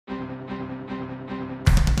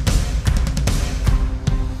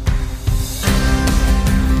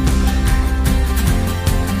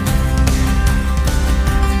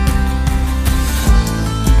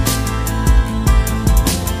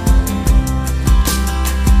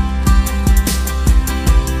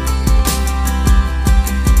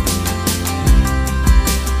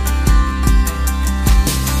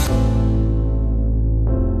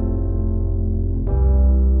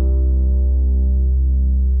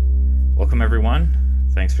Welcome, everyone.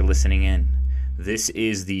 Thanks for listening in. This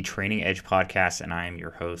is the Training Edge podcast, and I am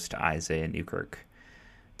your host, Isaiah Newkirk.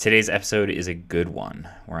 Today's episode is a good one,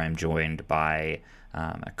 where I'm joined by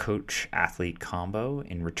a coach-athlete combo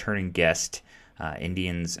and returning guest,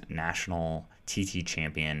 Indians national TT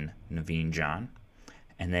champion, Naveen John,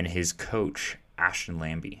 and then his coach, Ashton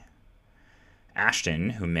Lambie.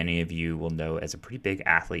 Ashton, who many of you will know as a pretty big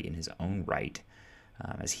athlete in his own right,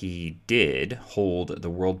 as he did hold the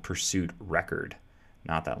World Pursuit record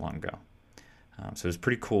not that long ago. So it was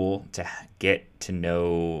pretty cool to get to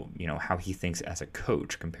know, how he thinks as a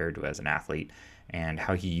coach compared to as an athlete, and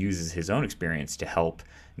how he uses his own experience to help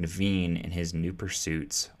Naveen in his new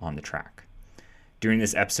pursuits on the track. During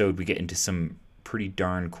this episode, we get into some pretty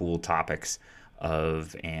darn cool topics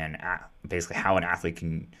of basically how an athlete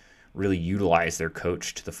can really utilize their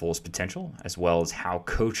coach to the fullest potential, as well as how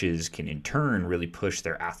coaches can in turn really push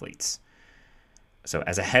their athletes. So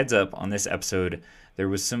as a heads up on this episode, there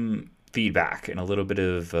was some feedback and a little bit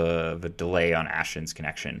of a delay on Ashton's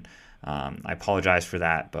connection. I apologize for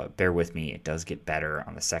that, but bear with me. It does get better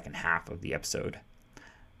on the second half of the episode.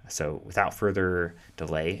 So without further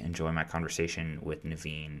delay, enjoy my conversation with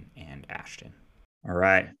Naveen and Ashton. All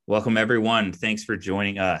right. Welcome, everyone. Thanks for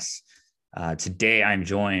joining us. Today, I'm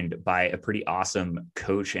joined by a pretty awesome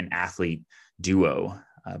coach and athlete duo.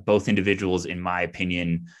 Both individuals, in my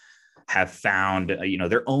opinion, have found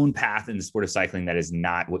their own path in the sport of cycling that is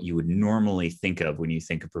not what you would normally think of when you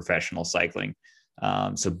think of professional cycling.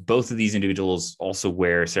 So both of these individuals also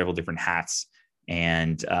wear several different hats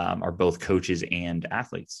and are both coaches and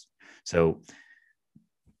athletes. So,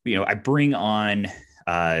 I bring on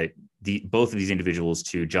both of these individuals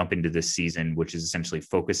to jump into this season, which is essentially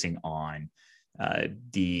focusing on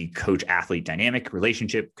the coach-athlete dynamic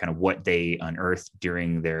relationship, kind of what they unearthed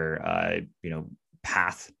during their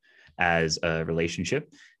path as a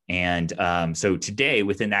relationship. And so today,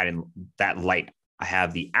 within that light, I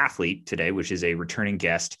have the athlete today, which is a returning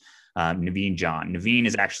guest, Naveen John. Naveen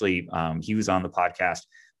is actually he was on the podcast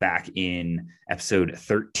back in episode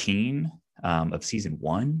 13. Of season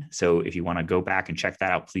 1. So if you want to go back and check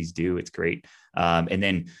that out, please do. It's great. And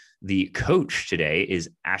then the coach today is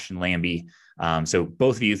Ashton Lambie. So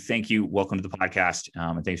both of you, thank you. Welcome to the podcast.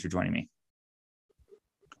 And thanks for joining me.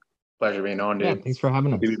 Pleasure being on, dude. Yeah, thanks for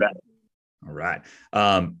having us. Good to be back. All right.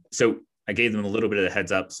 So I gave them a little bit of a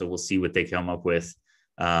heads up, so we'll see what they come up with.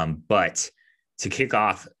 But to kick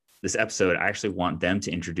off this episode, I actually want them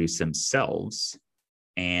to introduce themselves.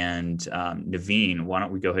 And Naveen, why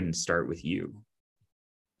don't we go ahead and start with you?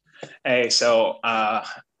 Hey, so I'm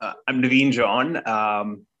Naveen John,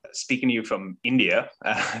 speaking to you from India.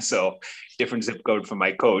 So different zip code from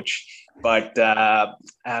my coach. But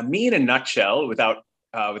me in a nutshell, without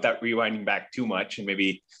rewinding back too much and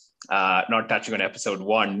maybe not touching on episode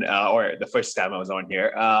 1 or the first time I was on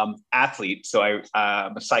here, athlete. So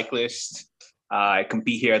I'm a cyclist. I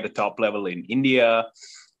compete here at the top level in India.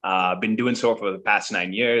 Been doing so for the past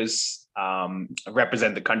 9 years.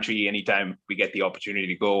 Represent the country anytime we get the opportunity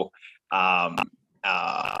to go out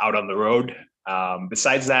on the road.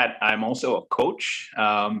 Besides that, I'm also a coach.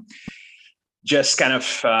 Just kind of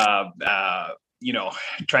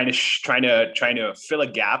trying to fill a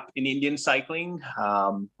gap in Indian cycling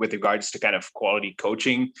with regards to kind of quality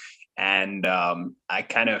coaching. And I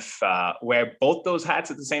kind of wear both those hats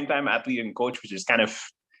at the same time, athlete and coach, which is kind of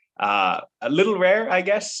a little rare, I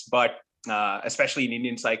guess, but especially in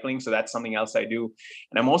Indian cycling. So that's something else I do.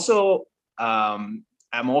 And I'm also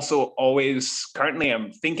always currently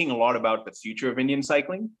I'm thinking a lot about the future of Indian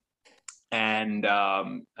cycling. And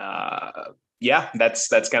that's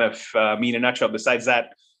kind of me in a nutshell. Besides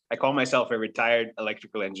that, I call myself a retired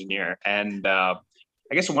electrical engineer. And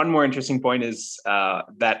I guess one more interesting point is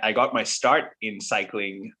that I got my start in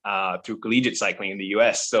cycling through collegiate cycling in the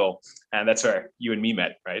US. And that's where you and me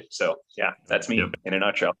met, right? So yeah, that's me in a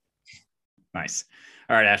nutshell. Nice.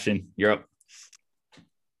 All right, Ashton, you're up.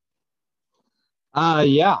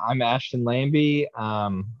 I'm Ashton Lambie.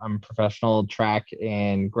 I'm a professional track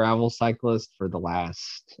and gravel cyclist for the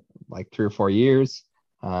last 3 or 4 years.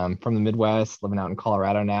 From the Midwest, living out in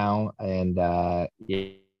Colorado now. And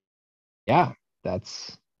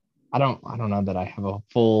that's I don't know that I have a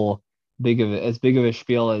full as big of a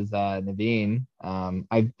spiel as Naveen.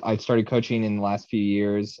 I've started coaching in the last few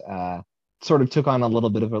years. Sort of took on a little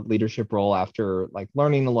bit of a leadership role after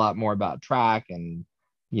learning a lot more about track and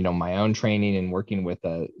my own training and working with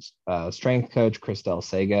a strength coach, Christelle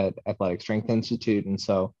Sega at Athletic Strength Institute. And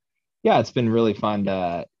so it's been really fun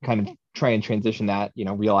to kind of try and transition that,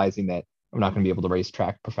 realizing that I'm not going to be able to race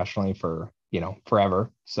track professionally for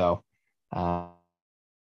forever. So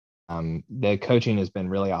the coaching has been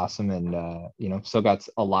really awesome, and still got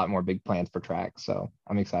a lot more big plans for track. So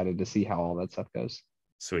I'm excited to see how all that stuff goes.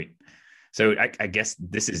 Sweet. So I guess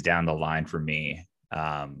this is down the line for me,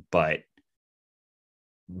 but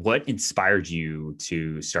what inspired you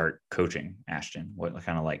to start coaching, Ashton? What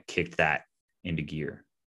kind of like kicked that into gear?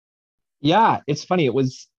 Yeah, it's funny.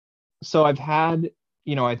 So I've had,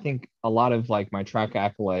 I think a lot of like my track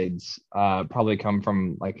accolades probably come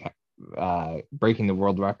from like breaking the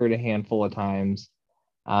world record a handful of times.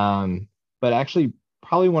 But actually,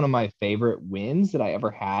 probably one of my favorite wins that I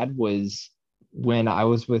ever had was when I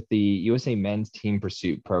was with the USA Men's Team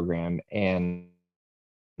Pursuit program, and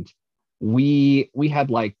we had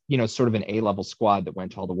like sort of an A-level squad that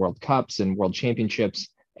went to all the World Cups and World Championships,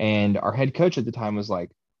 and our head coach at the time was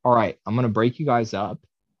like, all right, I'm going to break you guys up,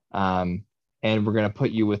 and we're going to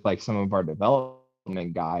put you with like some of our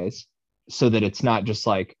development guys, so that it's not just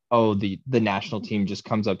like, oh, the national team just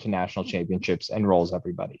comes up to national championships and rolls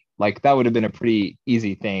everybody. Like that would have been a pretty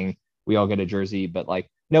easy thing. We all get a jersey, but like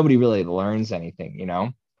nobody really learns anything.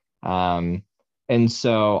 And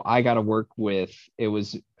so I got to work with, it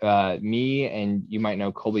was me, and you might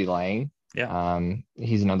know Colby Lang. Yeah.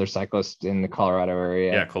 He's another cyclist in the Colorado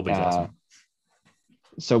area. Yeah, Colby's awesome.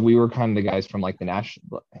 So we were kind of the guys from like the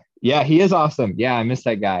national. Yeah, he is awesome. Yeah, I miss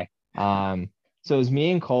that guy. So it was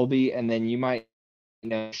me and Colby, and then you might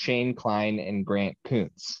know Shane Klein and Grant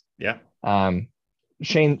Kuntz. Yeah.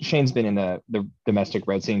 Shane's been in the domestic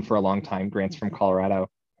road scene for a long time. Grant's from Colorado.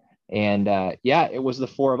 And it was the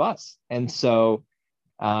four of us. And so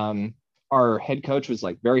our head coach was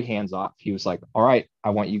like very hands off. He was like, all right,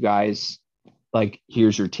 I want you guys, like,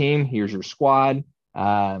 here's your team, here's your squad,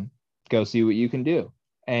 go see what you can do.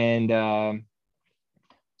 And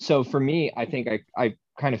so for me, I think I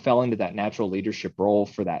kind of fell into that natural leadership role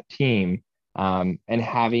for that team, and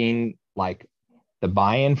having like the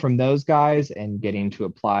buy-in from those guys and getting to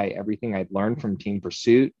apply everything I'd learned from Team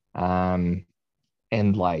Pursuit.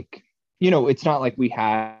 And like, it's not like we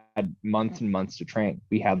had months and months to train.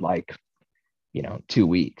 We had like, 2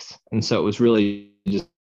 weeks. And so it was really just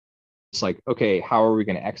like, okay, how are we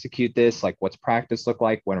going to execute this? Like, what's practice look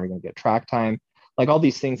like? When are we going to get track time? Like all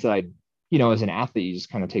these things that as an athlete, you just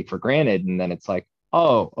kind of take for granted. And then it's like,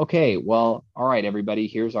 oh, okay, well, all right, everybody,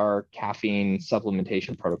 here's our caffeine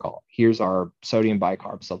supplementation protocol. Here's our sodium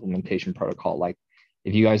bicarb supplementation protocol. Like,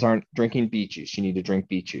 if you guys aren't drinking beet juice, you need to drink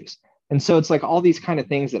beet juice. And so it's like all these kind of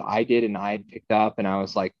things that I did and I had picked up, and I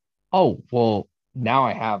was like, oh, well, now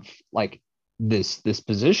I have like this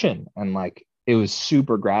position. And like, it was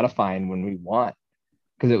super gratifying when we won,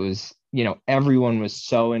 because it was, everyone was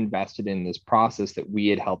so invested in this process that we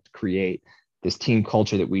had helped create, this team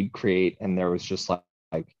culture that we'd create. And there was just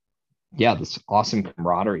this awesome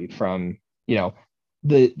camaraderie from,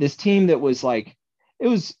 this team that was like, it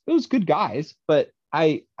was good guys, but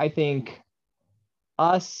I think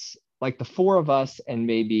us, like the four of us and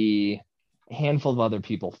maybe a handful of other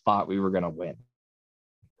people thought we were going to win.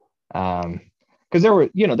 Because there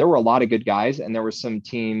were a lot of good guys, and there were some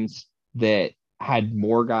teams that had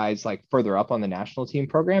more guys like further up on the national team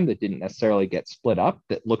program that didn't necessarily get split up,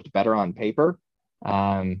 that looked better on paper.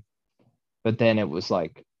 But then it was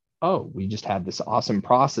like, oh, we just had this awesome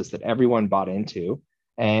process that everyone bought into.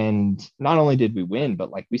 And not only did we win, but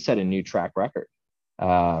like we set a new track record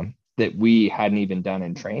that we hadn't even done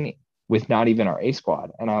in training with not even our A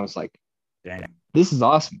squad. And I was like, dang, this is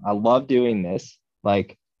awesome. I love doing this.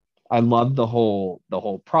 Like, I love the whole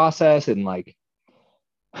process, and like,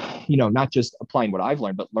 not just applying what I've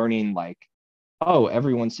learned, but learning like, oh,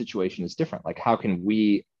 everyone's situation is different. Like, how can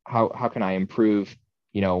I improve,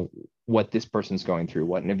 what this person's going through,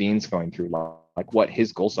 what Naveen's going through, like what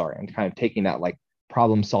his goals are, and kind of taking that like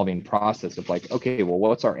problem solving process of like, okay, well,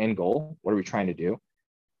 what's our end goal? What are we trying to do?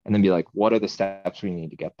 And then be like, what are the steps we need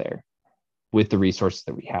to get there with the resources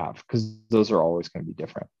that we have? Because those are always going to be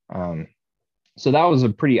different. So that was a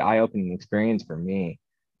pretty eye-opening experience for me,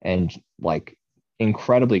 and like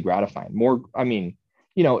incredibly gratifying.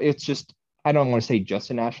 It's just, I don't want to say just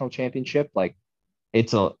a national championship. Like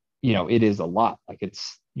it is a lot. Like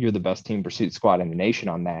you're the best team pursuit squad in the nation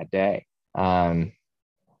on that day.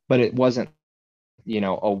 But it wasn't,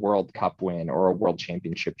 a World Cup win or a World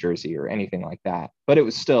Championship jersey or anything like that. But it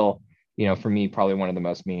was still, for me, probably one of the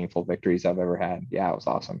most meaningful victories I've ever had. Yeah, it was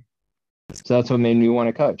awesome. So that's what made me want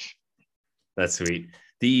to coach. That's sweet.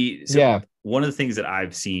 One of the things that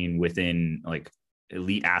I've seen within like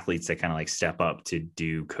elite athletes that kind of like step up to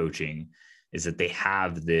do coaching is that they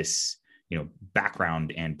have this,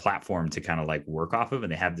 background and platform to kind of like work off of,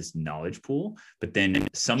 and they have this knowledge pool, but then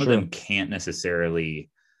some of them can't necessarily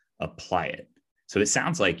apply it. So it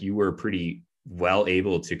sounds like you were pretty well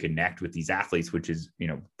able to connect with these athletes, which is,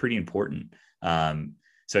 pretty important.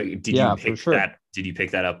 So did you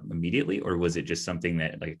pick that up immediately, or was it just something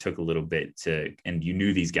that like took a little bit and you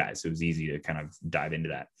knew these guys, so it was easy to kind of dive into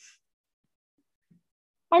that?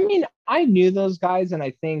 I mean, I knew those guys, and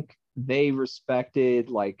I think they respected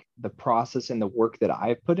like the process and the work that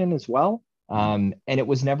I've put in as well. And it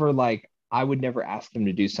was never like I would never ask them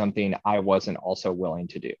to do something I wasn't also willing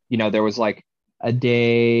to do. There was like a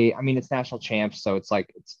day, I mean, it's national champs, so it's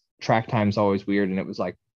like track time's always weird. And it was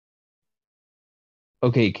like,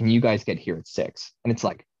 okay, can you guys get here at 6? And it's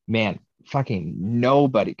like, man, fucking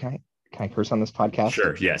nobody. Can I curse on this podcast?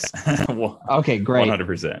 Sure. Yes. Okay, great.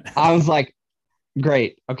 100%. I was like,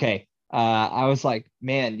 great. Okay. I was like,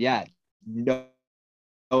 man, yeah,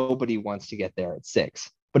 nobody wants to get there at 6.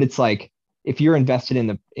 But it's like, if you're invested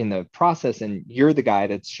in the process and you're the guy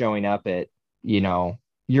that's showing up at,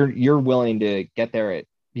 you're willing to get there at,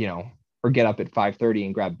 or get up at 5:30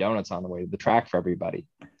 and grab donuts on the way to the track for everybody.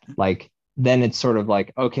 Like, then it's sort of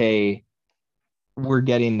like, okay, we're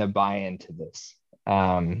getting the buy-in to this.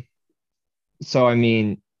 So, I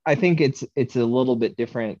mean, I think it's a little bit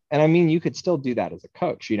different. And I mean, you could still do that as a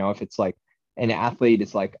coach, if it's like an athlete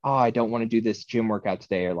is like, oh, I don't want to do this gym workout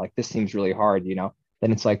today, or like, this seems really hard,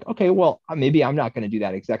 then it's like, okay, well, maybe I'm not going to do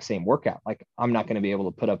that exact same workout. Like, I'm not going to be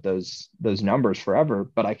able to put up those numbers forever,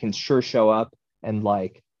 but I can sure show up and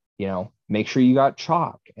like, make sure you got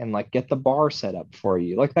chalk and like get the bar set up for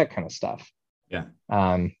you, like that kind of stuff. Yeah.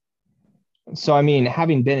 So, I mean,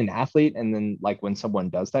 having been an athlete, and then like when someone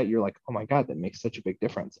does that, you're like, oh my God, that makes such a big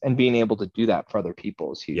difference. And being able to do that for other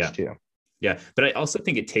people is huge too. Yeah. But I also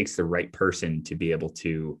think it takes the right person to be able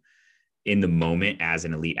to, in the moment as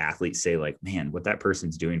an elite athlete, say like, man, what that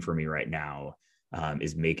person's doing for me right now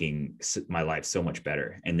is making my life so much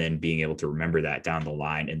better. And then being able to remember that down the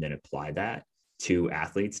line and then apply that to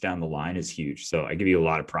athletes down the line is huge. So I give you a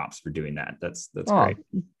lot of props for doing that. That's great.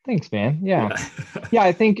 Thanks, man. Yeah. Yeah.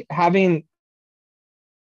 I think having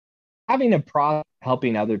a process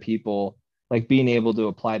helping other people, like being able to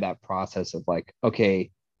apply that process of like, okay,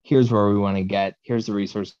 here's where we want to get, here's the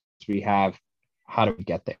resources we have. How do we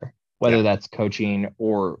get there? Whether that's coaching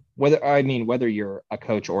or whether you're a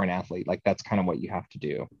coach or an athlete, like that's kind of what you have to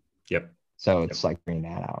do. Yep. So it's like bringing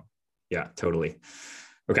that out. Yeah, totally.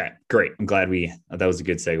 Okay, great. I'm glad that was a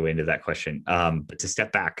good segue into that question. But to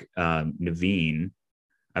step back, Naveen,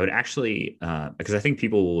 I would actually, because I think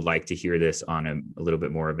people would like to hear this on a little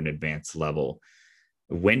bit more of an advanced level.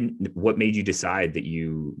 What made you decide that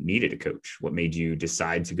you needed a coach? What made you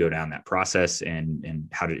decide to go down that process, and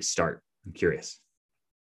how did it start? I'm curious.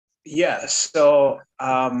 Yeah. So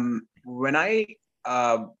when I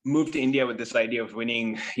moved to India with this idea of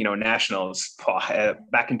winning, nationals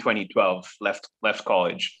back in 2012, left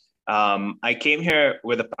college. I came here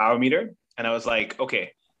with a power meter, and I was like,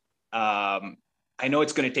 okay, I know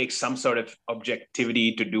it's going to take some sort of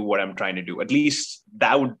objectivity to do what I'm trying to do. At least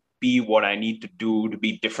that would be what I need to do to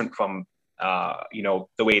be different from, the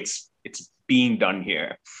way it's being done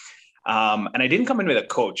here. And I didn't come in with a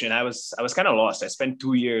coach, and I was kind of lost. I spent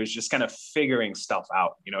 2 years just kind of figuring stuff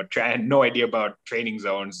out, trying, no idea about training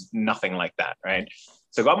zones, nothing like that. Right.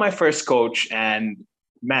 So I got my first coach, and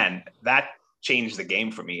man, that changed the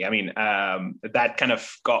game for me. I mean, that kind of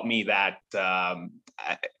got me that,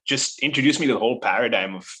 just introduced me to the whole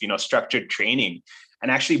paradigm of, structured training and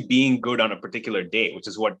actually being good on a particular day, which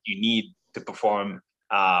is what you need to perform,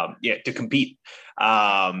 to compete.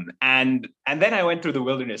 And then I went through the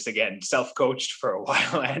wilderness again, self-coached for a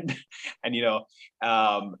while. And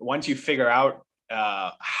once you figure out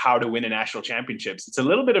how to win a national championships, it's a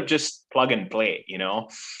little bit of just plug and play,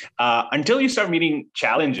 until you start meeting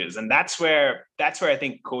challenges. And that's where I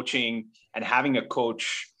think coaching and having a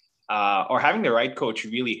coach, or having the right coach,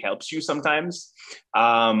 really helps you sometimes.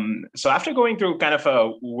 So after going through kind of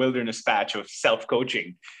a wilderness patch of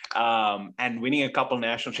self-coaching, and winning a couple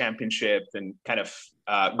national championships, and kind of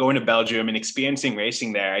going to Belgium and experiencing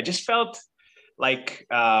racing there, I just felt like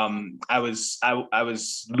I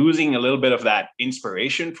was losing a little bit of that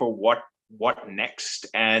inspiration for what next,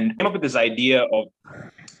 and came up with this idea of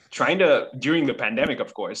trying to, during the pandemic,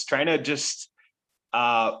 of course, trying to just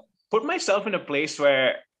put myself in a place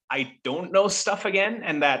where I don't know stuff again,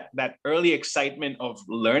 and that early excitement of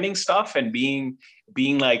learning stuff and being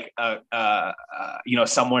like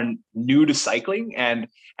someone new to cycling, and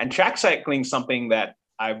track cycling, something that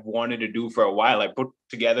I've wanted to do for a while. I put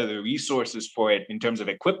together the resources for it in terms of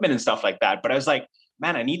equipment and stuff like that, but I was like,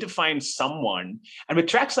 man, I need to find someone. And with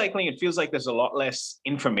track cycling, it feels like there's a lot less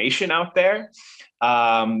information out there,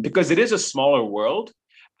 because it is a smaller world.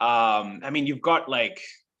 I mean, you've got like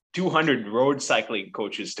 200 road cycling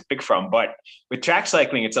coaches to pick from, but with track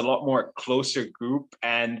cycling, it's a lot more closer group.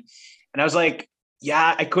 And I was like,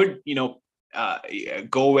 yeah, I could,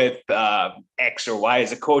 go with X or Y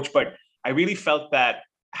as a coach, but I really felt that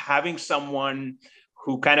having someone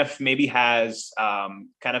who kind of maybe has kind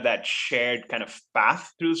of that shared kind of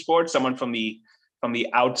path through the sport, someone from the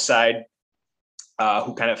outside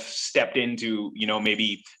who kind of stepped into,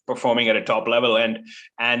 maybe performing at a top level, and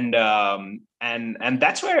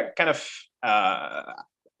that's where kind of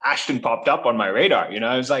Ashton popped up on my radar.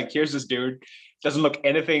 I was like, here's this dude, doesn't look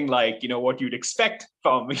anything like, what you'd expect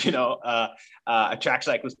from, a track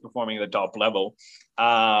cyclist performing at the top level.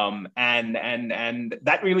 And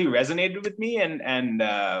that really resonated with me.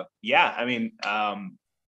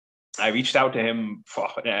 I reached out to him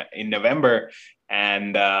in November,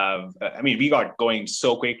 and we got going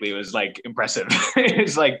so quickly. It was like impressive.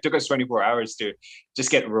 It's like took us 24 hours to just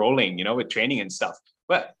get rolling, with training and stuff.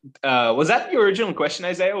 But was that your original question,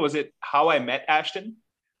 Isaiah? Was it how I met Ashton?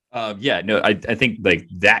 I think like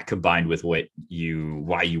that combined with why you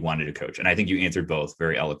wanted to coach. And I think you answered both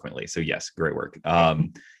very eloquently. So yes, great work. I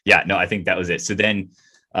think that was it. So then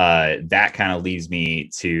that kind of leads me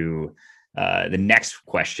to the next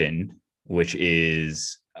question, which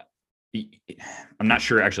is, I'm not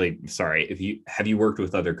sure actually, sorry, have you worked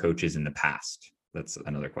with other coaches in the past? That's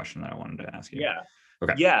another question that I wanted to ask you. Yeah.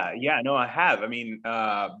 Okay. Yeah. No, I have.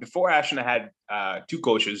 Before Ashton, I had two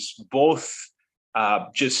coaches, both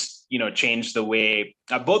just, changed the way,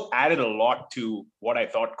 both added a lot to what I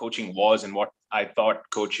thought coaching was and what I thought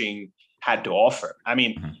coaching had to offer.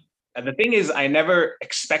 And the thing is, I never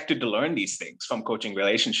expected to learn these things from coaching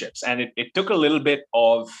relationships. And it took a little bit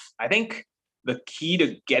of, I think the key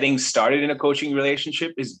to getting started in a coaching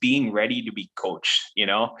relationship is being ready to be coached,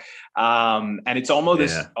 and it's almost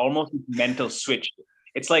this mental switch.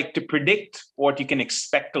 It's like to predict what you can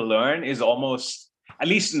expect to learn is almost, at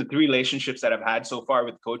least in the 3 relationships that I've had so far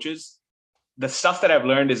with coaches, the stuff that I've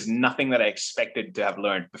learned is nothing that I expected to have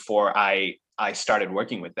learned before I started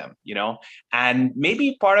working with them, and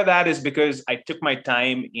maybe part of that is because I took my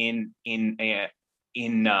time in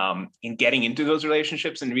getting into those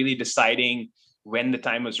relationships and really deciding when the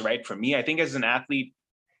time was right for me. I think as an athlete,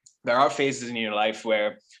 there are phases in your life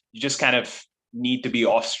where you just kind of need to be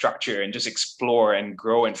off structure and just explore and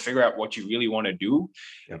grow and figure out what you really want to do.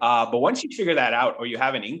 Yep. But once you figure that out, or you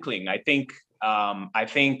have an inkling, I think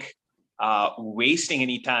wasting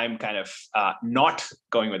any time kind of not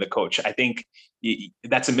going with a coach, I think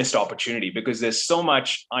that's a missed opportunity, because there's so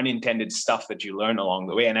much unintended stuff that you learn along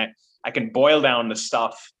the way. And I can boil down the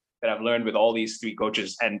stuff that I've learned with all these 3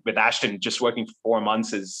 coaches, and with Ashton just working for 4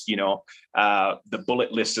 months is, the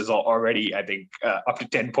bullet list is already, I think, up to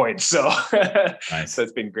 10 points. So, nice. So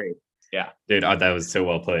it's been great. Yeah. Dude, that was so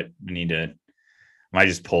well put. I might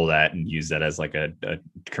just pull that and use that as like a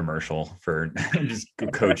commercial for just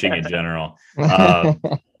coaching in general.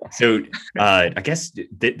 So I guess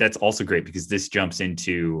that's also great, because this jumps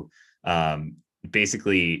into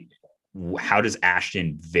basically how does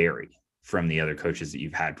Ashton vary from the other coaches that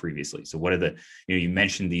you've had previously? So what are the, you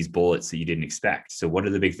mentioned these bullets that you didn't expect. So what are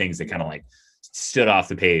the big things that kind of like stood off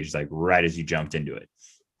the page, like right as you jumped into it?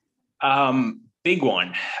 Big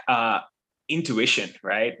one, intuition,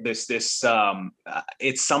 right? It's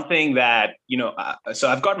something that, so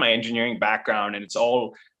I've got my engineering background, and it's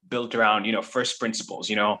all built around, first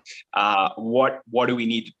principles, what do we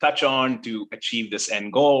need to touch on to achieve this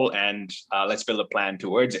end goal, and let's build a plan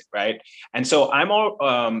towards it, right? And so I'm all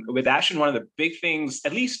with Ashton, one of the big things,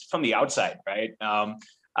 at least from the outside, right?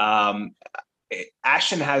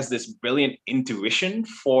 Ashton has this brilliant intuition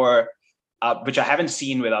for which I haven't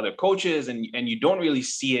seen with other coaches, and you don't really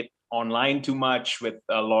see it online too much with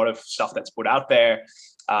a lot of stuff that's put out there,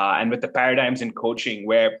 and with the paradigms in coaching,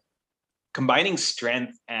 where combining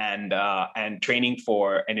strength and training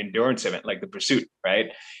for an endurance event like the Pursuit, right?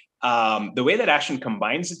 The way that Ashton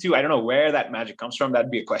combines the two, I don't know where that magic comes from. That'd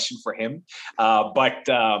be a question for him. But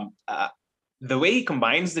the way he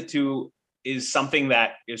combines the two is something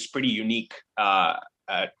that is pretty unique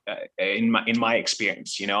in my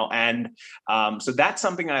experience, and so that's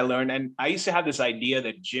something I learned. And I used to have this idea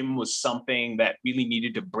that gym was something that really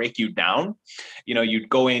needed to break you down. You'd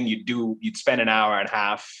go in, you'd spend an hour and a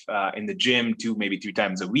half in the gym, maybe 2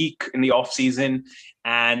 times a week in the off season,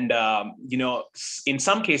 and in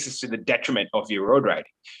some cases to the detriment of your road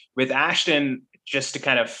riding. With Ashton, just to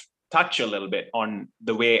kind of touch a little bit on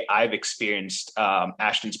the way I've experienced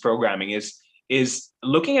Ashton's programming is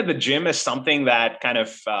looking at the gym as something that kind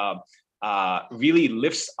of really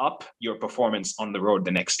lifts up your performance on the road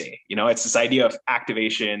the next day. It's this idea of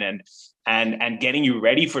activation and and getting you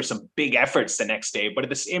ready for some big efforts the next day, but at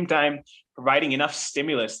the same time providing enough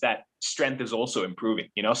stimulus that strength is also improving,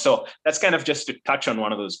 so that's kind of just to touch on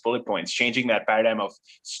one of those bullet points. Changing that paradigm of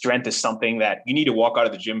strength is something that you need to walk out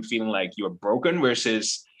of the gym feeling like you're broken,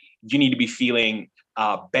 versus you need to be feeling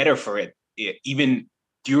better for it, even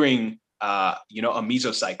during a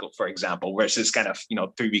mesocycle, for example, versus kind of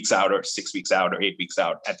 3 weeks out or 6 weeks out or 8 weeks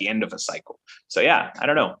out at the end of a cycle. So yeah, I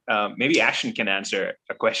don't know. Maybe Ashton can answer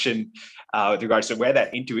a question with regards to where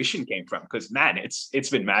that intuition came from, because man, it's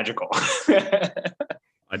been magical.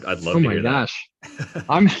 I'd love to hear gosh. that.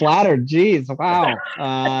 I'm flattered. Jeez, wow.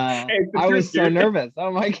 I was so nervous.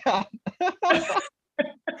 Oh my god.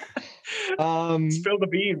 Spill the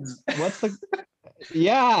beans.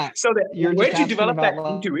 Yeah. So where'd you develop that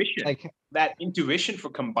intuition? That intuition for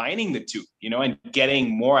combining the two, and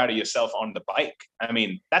getting more out of yourself on the bike. I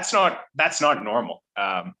mean, that's not normal.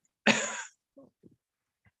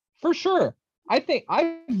 For sure. I think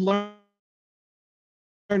I've learned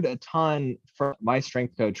a ton from my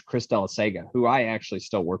strength coach, Chris Delasega, who I actually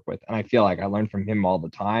still work with. And I feel like I learn from him all the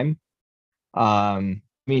time. I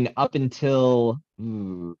mean, up until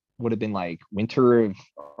would have been like winter of,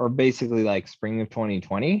 or basically like spring of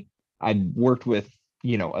 2020, I'd worked with,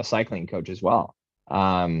 a cycling coach as well.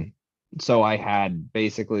 So I had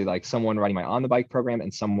basically like someone running my on the bike program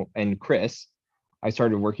and Chris, I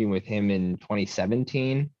started working with him in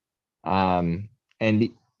 2017. And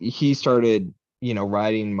he started,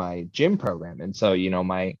 riding my gym program. And so,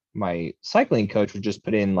 my cycling coach would just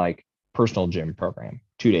put in like personal gym program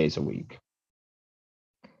 2 days a week.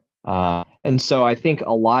 And so I think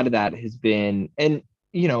a lot of that has been, and,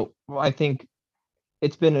 I think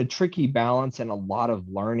it's been a tricky balance and a lot of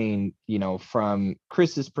learning, from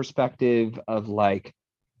Chris's perspective of like,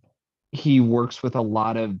 he works with a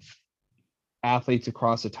lot of athletes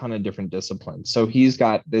across a ton of different disciplines. So he's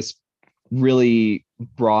got this really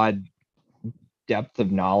broad depth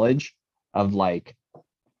of knowledge of like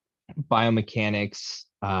biomechanics,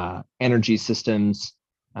 energy systems,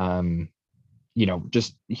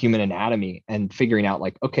 just human anatomy, and figuring out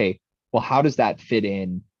like, okay, well, how does that fit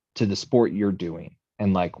in to the sport you're doing?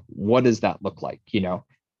 And like, what does that look like?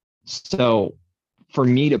 So for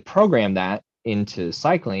me to program that into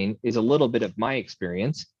cycling is a little bit of my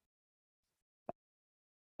experience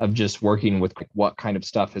of just working with what kind of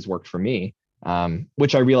stuff has worked for me,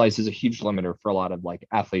 which I realize is a huge limiter for a lot of like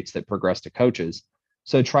athletes that progress to coaches.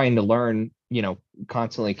 So trying to learn,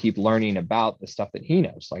 constantly keep learning about the stuff that he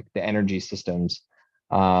knows, like the energy systems,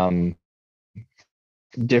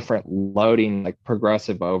 different loading, like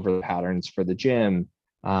progressive over patterns for the gym,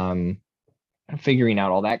 figuring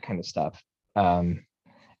out all that kind of stuff.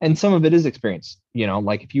 And some of it is experience,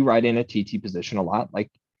 like if you ride in a TT position a lot, like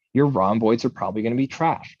your rhomboids are probably going to be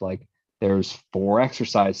trashed. Like there's 4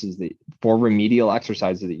 remedial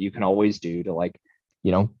exercises that you can always do to like,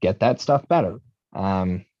 get that stuff better.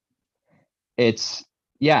 Some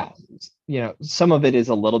of it is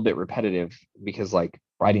a little bit repetitive because like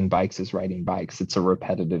riding bikes is riding bikes. It's a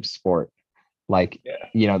repetitive sport. Like,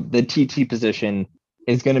 the TT position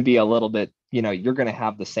is going to be a little bit, you're going to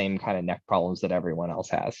have the same kind of neck problems that everyone else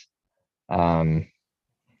has.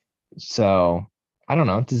 So I don't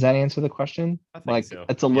know. Does that answer the question? I think like so.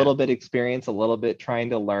 It's a little bit experience, a little bit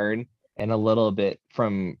trying to learn, and a little bit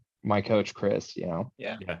from my coach, Chris, Yeah.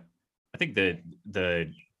 I think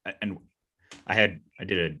and I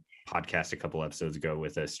did a podcast a couple episodes ago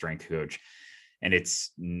with a strength coach, and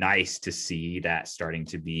it's nice to see that starting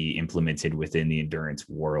to be implemented within the endurance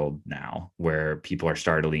world now, where people are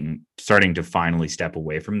starting to finally step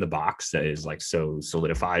away from the box that is like so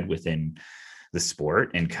solidified within the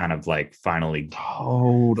sport, and kind of like finally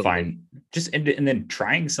find just and then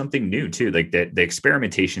trying something new too. Like the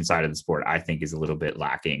experimentation side of the sport, I think, is a little bit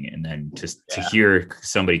lacking. And then to hear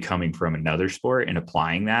somebody coming from another sport and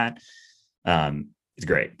applying that, is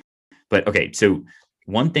great. But okay, so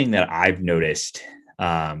one thing that I've noticed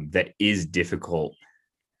that is difficult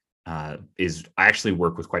is I actually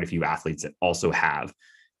work with quite a few athletes that also have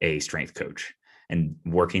a strength coach, and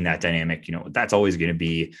working that dynamic, that's always going to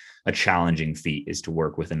be a challenging feat, is to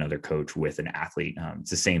work with another coach with an athlete. It's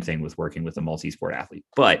the same thing with working with a multi-sport athlete.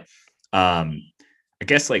 But I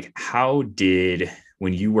guess like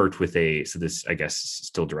when you worked with so this, I guess,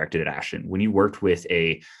 still directed at Ashton, when you worked with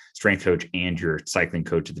a strength coach and your cycling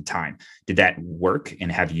coach at the time, did that work?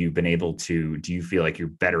 And have you been able to, do you feel like you're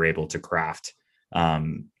better able to craft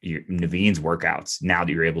Naveen's workouts now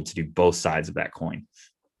that you're able to do both sides of that coin?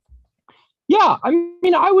 Yeah, I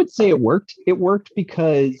mean, I would say it worked. It worked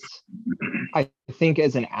because I think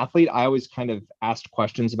as an athlete, I always kind of asked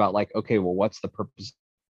questions about like, okay, well, what's the purpose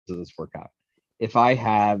of this workout? If I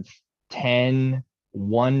have 10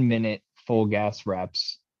 1-minute full gas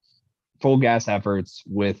efforts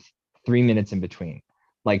with 3 minutes in between.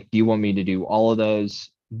 Like, do you want me to do all of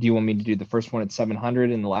those? Do you want me to do the first one at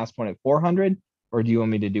 700 and the last one at 400? Or do you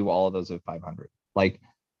want me to do all of those at 500? Like,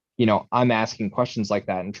 I'm asking questions like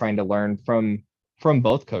that and trying to learn from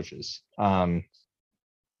both coaches.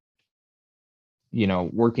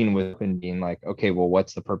 Working with and being like, okay, well,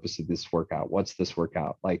 what's the purpose of this workout? What's this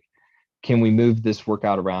workout? Like, can we move this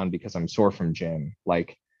workout around because I'm sore from gym?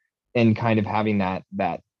 Like, and kind of having that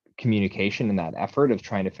communication and that effort of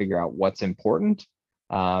trying to figure out what's important,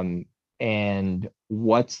 and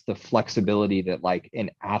what's the flexibility that like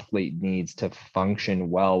an athlete needs to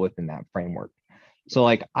function well within that framework. So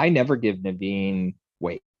like, I never give Naveen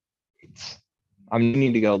weights. I'm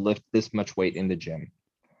needing to go lift this much weight in the gym.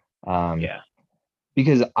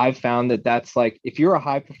 Because I've found that that's like, if you're a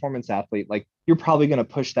high performance athlete, like you're probably going to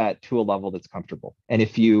push that to a level that's comfortable. And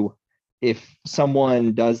if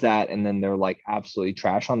someone does that and then they're like absolutely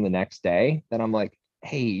trash on the next day, then I'm like,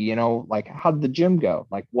 hey, like, how did the gym go?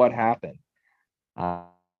 Like, what happened?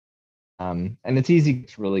 And it's easy,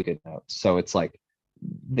 it's really good notes. So it's like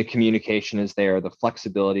the communication is there, the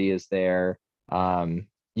flexibility is there.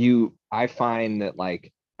 I find that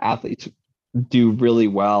like athletes do really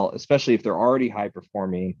well, especially if they're already high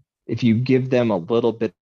performing, if you give them a little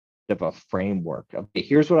bit of a framework of, hey,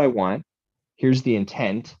 here's what I want, here's the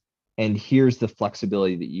intent, and here's the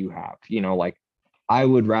flexibility that you have. Like, I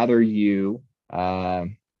would rather you,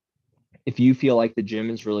 if you feel like the gym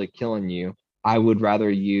is really killing you, I would rather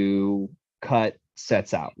you cut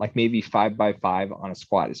sets out. Like maybe 5x5 on a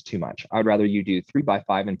squat is too much. I'd rather you do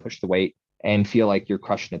 3x5 and push the weight and feel like you're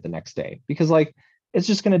crushing it the next day. Because like, it's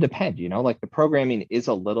just going to depend, like the programming is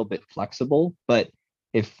a little bit flexible, but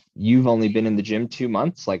if you've only been in the gym 2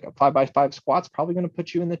 months, like a 5x5 squat's probably going to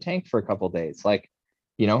put you in the tank for a couple of days. Like,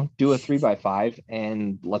 do a 3x5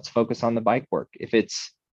 and let's focus on the bike work. If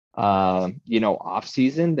it's, off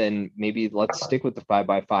season, then maybe let's stick with the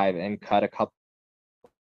 5x5 and cut a couple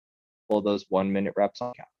of those 1 minute reps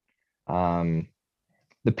on.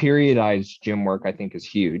 The periodized gym work, I think, is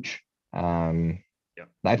huge.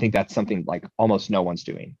 I think that's something like almost no one's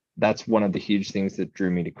doing. That's one of the huge things that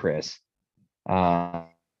drew me to Chris. So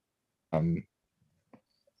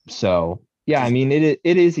yeah, I mean, it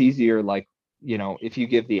is easier, like, if you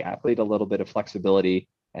give the athlete a little bit of flexibility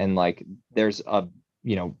and like there's a,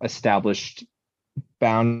 established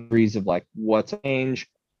boundaries of like what's a change,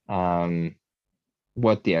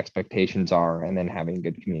 what the expectations are, and then having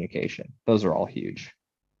good communication. Those are all huge.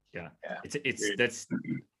 Yeah. It's that's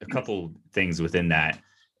a couple things within that.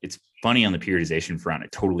 It's funny on the periodization front. I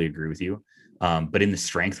totally agree with you. But in the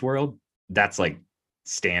strength world, that's like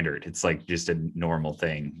standard. It's like just a normal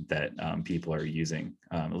thing that people are using,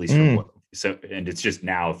 at least and it's just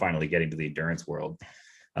now finally getting to the endurance world.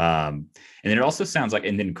 And then it also sounds like,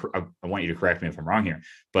 and then I want you to correct me if I'm wrong here,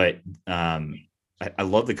 but I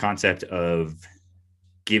love the concept of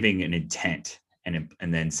giving an intent and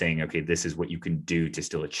then saying, okay, this is what you can do to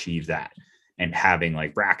still achieve that, and having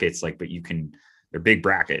like brackets, like, but they're big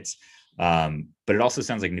brackets. But it also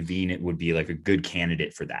sounds like Naveen, it would be like a good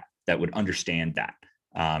candidate for that would understand that,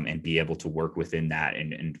 and be able to work within that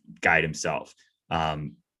and guide himself.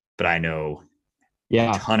 But I know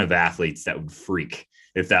a ton of athletes that would freak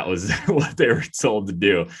if that was what they were told to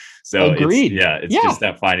do. So agreed. It's just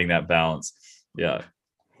that finding that balance. Yeah.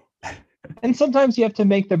 And sometimes you have to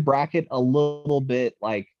make the bracket a little bit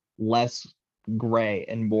like less gray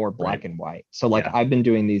and more black and white. So like I've been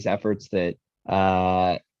doing these efforts that,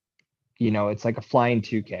 it's like a flying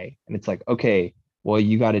 2K, and it's like, okay, well,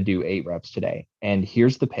 you got to do 8 reps today, and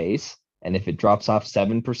here's the pace. And if it drops off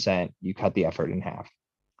 7%, you cut the effort in half.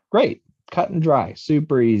 Great. Cut and dry.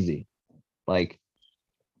 Super easy. Like,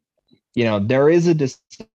 there is a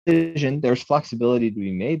decision. There's flexibility to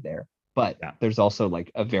be made there, but there's also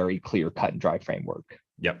like a very clear cut and dry framework.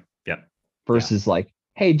 Yep. Versus like,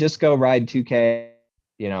 hey, just go ride 2K,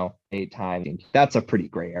 8 times. That's a pretty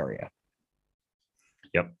gray area.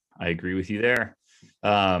 Yep. I agree with you there.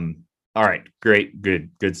 All right. Great.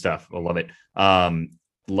 Good stuff. I love it.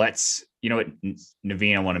 Let's,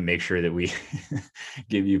 Naveen, I want to make sure that we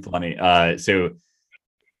give you plenty.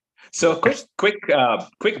 So quick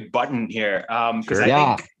button here, because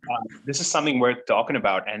I think this is something worth talking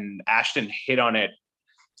about, and Ashton hit on it.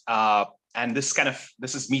 And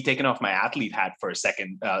this is me taking off my athlete hat for a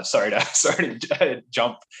second. Sorry to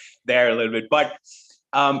jump there a little bit, but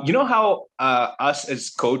how us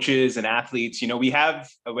as coaches and athletes, we have,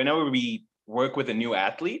 whenever we work with a new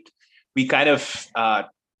athlete, we kind of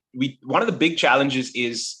one of the big challenges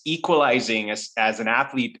is equalizing as an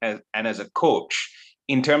athlete and as a coach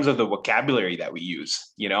in terms of the vocabulary that we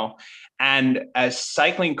use, and as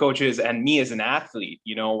cycling coaches and me as an athlete,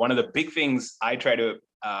 one of the big things I try to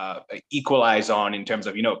equalize on in terms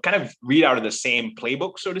of, kind of read out of the same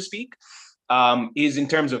playbook, so to speak, is in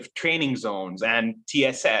terms of training zones and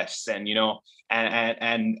TSS and,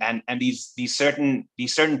 and these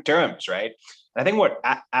certain terms, right? And I think what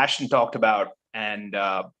Ashton talked about and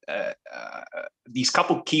these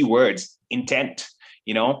couple key words, intent.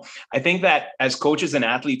 I think that as coaches and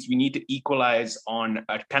athletes, we need to equalize on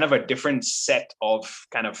a kind of a different set of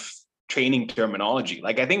kind of training terminology.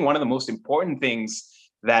 Like, I think one of the most important things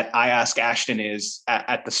that I ask Ashton is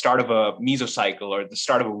at the start of a mesocycle or at the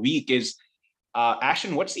start of a week is,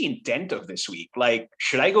 Ashton, what's the intent of this week? Like,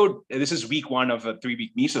 should I go, this is week 1 of a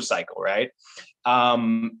 3-week mesocycle, right?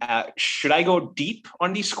 Should I go deep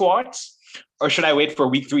on these squats? Or should I wait for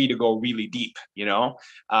week 3 to go really deep,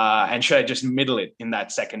 and should I just middle it in that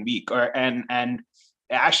second week? And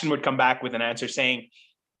Ashton would come back with an answer saying,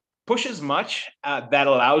 push as much that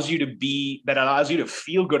allows you to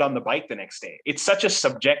feel good on the bike the next day. It's such a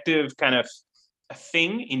subjective kind of a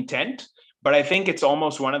thing, intent, but I think it's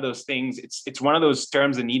almost one of those things. It's one of those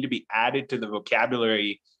terms that need to be added to the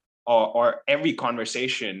vocabulary or every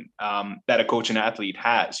conversation that a coach and athlete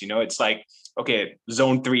has. It's like, okay,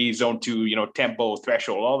 zone 3, zone 2, tempo,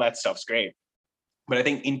 threshold, all that stuff's great. But I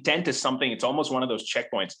think intent is something, it's almost one of those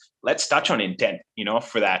checkpoints. Let's touch on intent,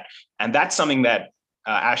 for that. And that's something that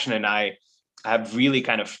Ashton and I have really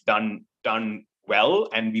kind of done well.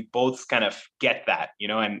 And we both kind of get that,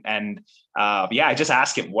 I just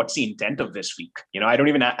ask him, what's the intent of this week? I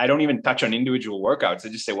don't even touch on individual workouts. I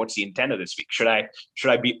just say, what's the intent of this week? Should I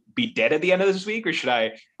be dead at the end of this week, or should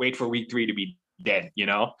I wait for week 3 to be dead?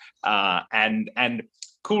 And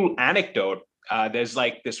cool anecdote. There's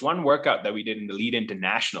like this one workout that we did in the lead into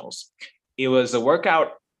nationals. It was a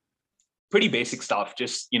workout, pretty basic stuff,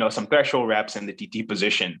 just, some threshold reps in the TT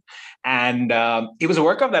position. And it was a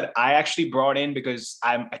workout that I actually brought in because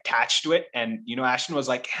I'm attached to it. And, Ashton was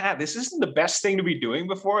like, this isn't the best thing to be doing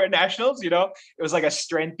before at nationals. It was like a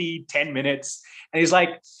strengthy 10 minutes. And he's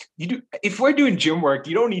like, if we're doing gym work,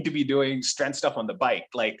 you don't need to be doing strength stuff on the bike.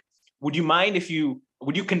 Like, would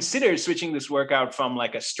you consider switching this workout from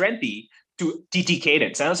like a strengthy to TT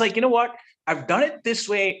cadence? And I was like, you know what? I've done it this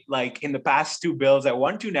way, like in the past 2 builds. I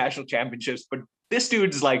won 2 national championships, but this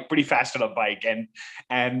dude's like pretty fast on a bike.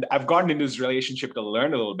 And I've gotten into this relationship to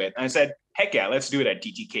learn a little bit. And I said, heck yeah, let's do it at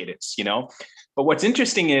TT cadence, But what's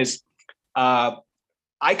interesting is I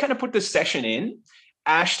kind of put this session in.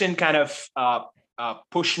 Ashton kind of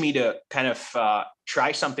pushed me to kind of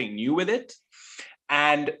try something new with it.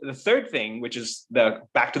 And the third thing, which is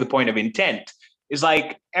back to the point of intent, is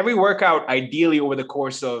like every workout, ideally over the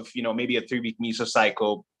course of, maybe a 3-week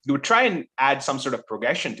mesocycle, you would try and add some sort of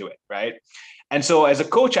progression to it, right? And so as a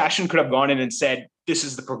coach, Ashton could have gone in and said, this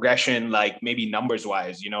is the progression, like maybe numbers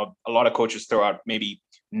wise, a lot of coaches throw out maybe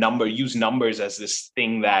use numbers as this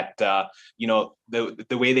thing that,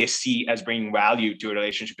 the way they see as bringing value to a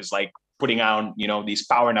relationship is like putting out, these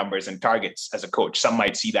power numbers and targets as a coach. Some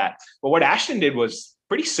might see that. But what Ashton did was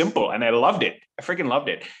pretty simple, and I loved it. I freaking loved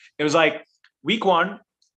it. It was like, week 1,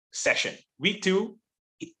 session. Week 2,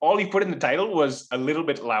 all he put in the title was a little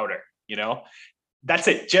bit louder, That's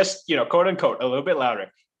it. Just, quote unquote, a little bit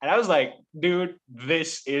louder. And I was like, dude,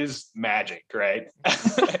 this is magic, right?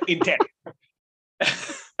 Intent.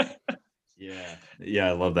 Yeah,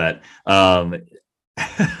 I love that.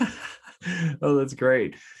 Oh, that's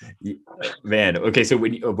great, man. Okay, so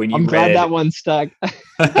when you I'm glad that one stuck.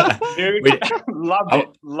 Dude, loved it.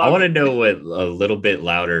 I want to know what a little bit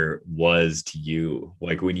louder was to you.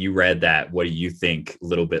 Like when you read that, what do you think "a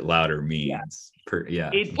little bit louder" means?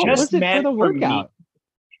 It just meant for the workout.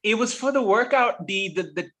 It was for the workout. The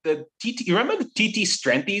TT. You remember the TT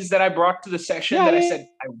strengthies that I brought to the session I said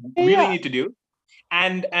I really need to do.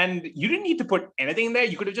 And you didn't need to put anything in there.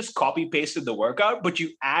 You could have just copy pasted the workout, but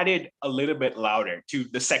you added a little bit louder to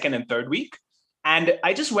the second and third week. And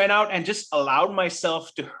I just went out and just allowed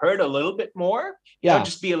myself to hurt a little bit more.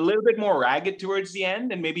 Just be a little bit more ragged towards the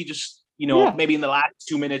end, and maybe just, maybe in the last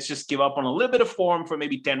 2 minutes, just give up on a little bit of form for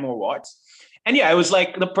maybe 10 more watts. And it was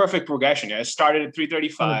like the perfect progression. I started at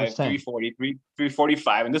 335, 100%. 340,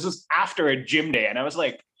 345. And this was after a gym day. And I was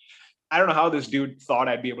like, I don't know how this dude thought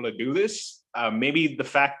I'd be able to do this. Maybe the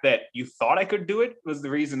fact that you thought I could do it was the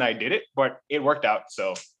reason I did it, but it worked out.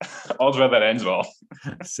 So all's well that ends well.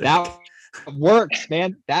 That works,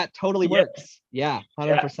 man. That totally works. Yeah,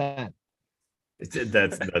 100%.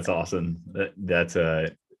 That's awesome. That's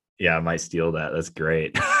I might steal that. That's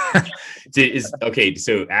great. Okay,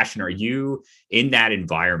 so Ashton, are you in that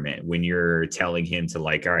environment when you're telling him to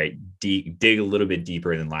like, all right, dig a little bit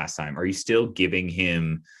deeper than last time. Are you still giving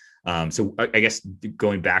him? So I guess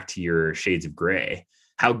going back to your shades of gray,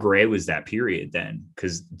 how gray was that period then?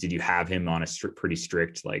 Because did you have him on a pretty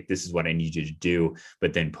strict, like, this is what I need you to do,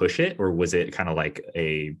 but then push it? Or was it kind of like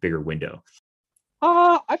a bigger window?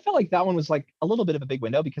 I felt like that one was like a little bit of a big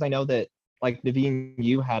window because I know that like Naveen,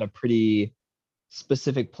 you had a pretty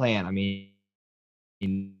specific plan. I mean,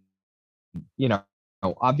 you know,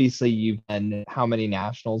 obviously you've been how many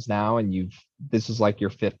nationals now, and this is like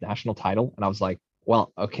your fifth national title. And I was like,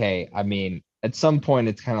 well, okay. I mean, at some point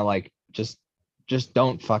it's kind of like just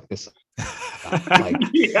don't fuck this up. Like,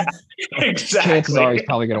 yeah, exactly. Chances are he's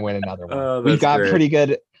probably gonna win another one. Oh, We've got great. pretty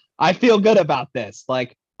good. I feel good about this.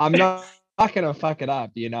 Like, I'm not gonna fuck it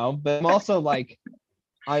up, but I'm also like,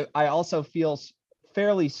 I also feel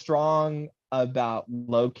fairly strong about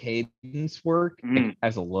low cadence work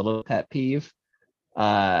as a little pet peeve.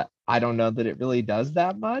 I don't know that it really does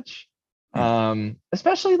that much.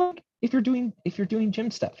 Especially like if you're doing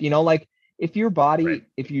gym stuff, like if your body, Right.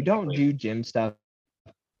 if you don't do gym stuff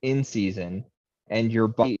in season and your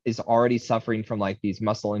body is already suffering from like these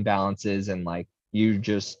muscle imbalances, and like you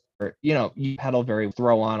just, you pedal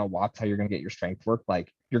throw on a watts, how you're going to get your strength work,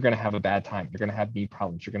 like you're going to have a bad time. You're going to have knee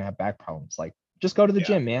problems. You're going to have back problems. Like, just go to the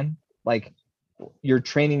gym, man. Like, you're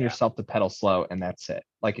training yourself to pedal slow, and that's it.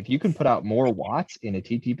 Like, if you can put out more watts in a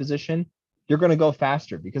TT position, you're going to go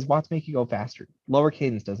faster because watts make you go faster. Lower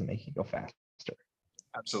cadence doesn't make you go faster.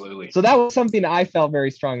 Absolutely. So that was something I felt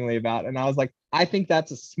very strongly about. And I was like, I think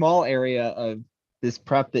that's a small area of this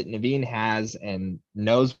prep that Naveen has and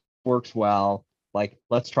knows works well. Like,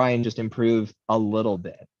 let's try and just improve a little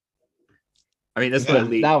bit. I mean,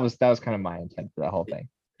 that was kind of my intent for that whole thing.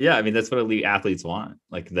 Yeah, I mean, that's what elite athletes want.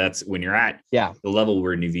 Like, that's when you're at the level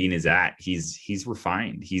where Naveen is at, he's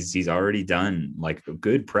refined. He's already done like a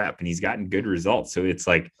good prep, and he's gotten good results. So it's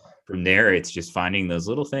like from there, it's just finding those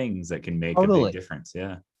little things that can make a big difference.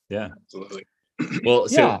 Yeah. Absolutely. Well,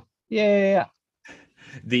 so yeah.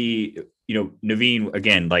 Naveen,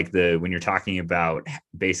 again, like when you're talking about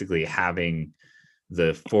basically having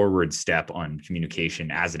the forward step on communication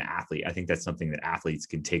as an athlete, I think that's something that athletes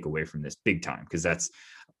can take away from this big time, because that's,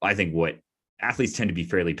 I think, what athletes tend to be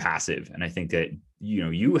fairly passive. And I think that,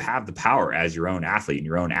 you have the power as your own athlete and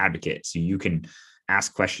your own advocate. So you can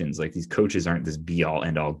ask questions. Like, these coaches aren't this be all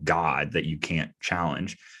end all God that you can't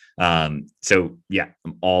challenge. So yeah,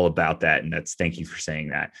 I'm all about that. And thank you for saying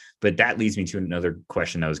that. But that leads me to another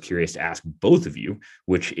question I was curious to ask both of you,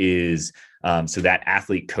 which is, so that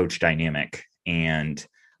athlete coach dynamic. And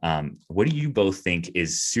what do you both think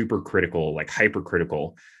is super critical, like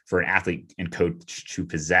hypercritical, for an athlete and coach to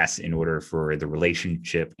possess in order for the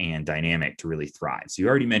relationship and dynamic to really thrive? So you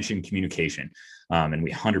already mentioned communication, and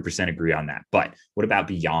we 100% agree on that. But what about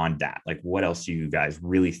beyond that? Like, what else do you guys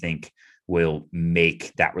really think will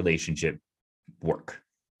make that relationship work?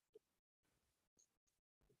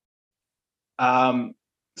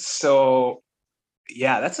 So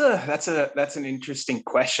yeah, that's an interesting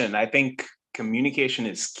question. I think communication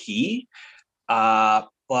is key,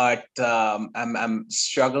 but I'm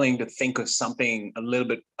struggling to think of something a little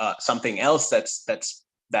bit, something else that's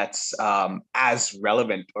as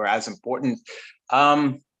relevant or as important.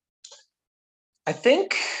 I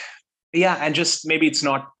think, and just maybe it's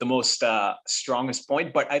not the most strongest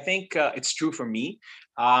point, but I think it's true for me.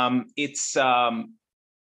 Is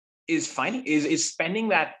spending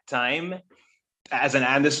that time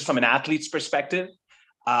and this is from an athlete's perspective,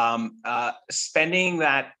 spending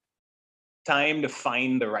that time to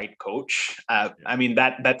find the right coach. I mean,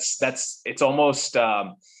 that's it's almost,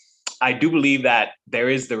 I do believe that there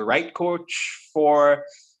is the right coach for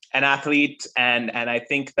an athlete. And I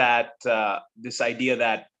think that this idea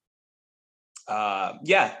that,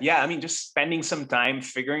 I mean, just spending some time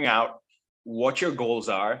figuring out what your goals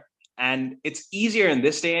are. And it's easier in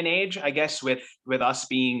this day and age, I guess, with us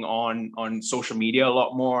being on social media a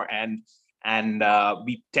lot more, and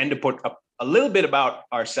we tend to put a little bit about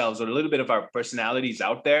ourselves or a little bit of our personalities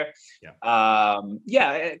out there.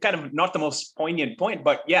 Kind of not the most poignant point,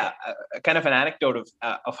 but kind of an anecdote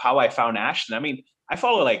of how I found Ashton. I mean, I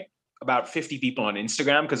follow like about 50 people on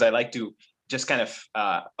Instagram because I like to just kind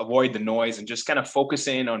of avoid the noise and just kind of focus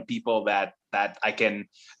in on people that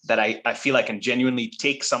I feel I can genuinely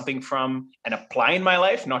take something from and apply in my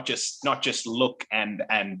life, not just look and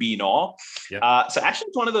be in awe. So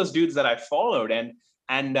Ashton's one of those dudes that I followed, and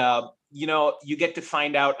you get to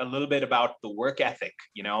find out a little bit about the work ethic,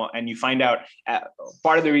 and you find out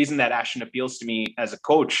part of the reason that Ashton appeals to me as a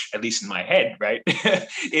coach, at least in my head, right,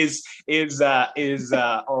 is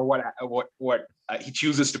what he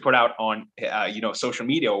chooses to put out on social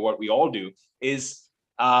media, or what we all do, is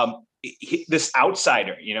this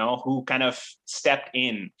outsider, who kind of stepped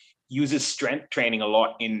in, uses strength training a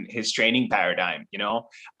lot in his training paradigm,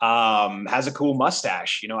 has a cool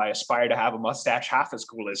mustache. I aspire to have a mustache half as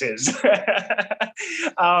cool as his.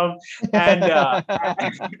 And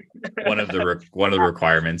one of the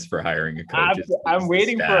requirements for hiring a coach I'm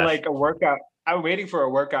waiting for like a workout. I'm waiting for a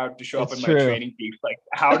workout to show up in my training piece, like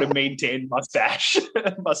how to maintain mustache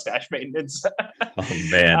maintenance. Oh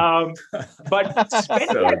man. But so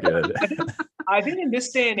good. I think in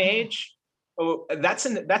this day and age, that's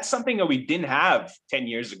something that we didn't have 10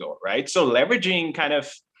 years ago, right? So leveraging kind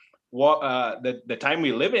of what the time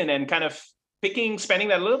we live in, and kind of spending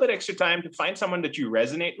that little bit extra time to find someone that you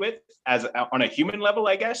resonate with on a human level,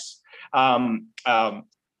 I guess.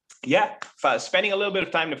 Spending a little bit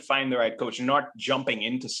of time to find the right coach, and not jumping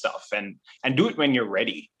into stuff, and do it when you're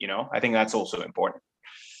ready. I think that's also important.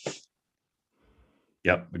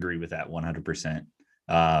 Yep, agree with that 100%.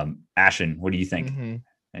 Ashen, what do you think? Mm-hmm.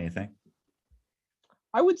 Anything?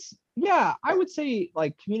 I would say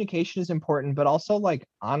like communication is important, but also like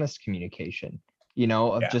honest communication,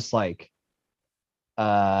 just like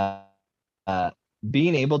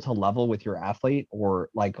being able to level with your athlete, or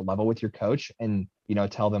like level with your coach, and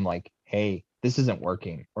tell them like, hey, this isn't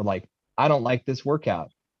working, or like, I don't like this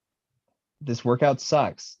workout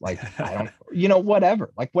sucks, like I don't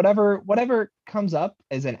whatever, like whatever comes up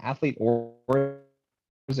as an athlete or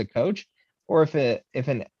as a coach, or if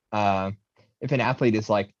an athlete is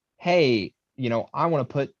like, hey, I want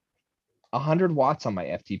to put 100 watts on my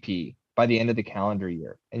FTP by the end of the calendar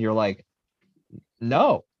year, and you're like,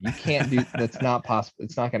 no, you can't do that's not possible.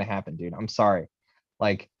 It's not going to happen, dude. I'm sorry.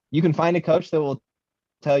 Like, you can find a coach that will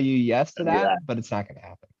tell you yes to that, but it's not going to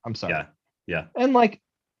happen. I'm sorry. Yeah. And like,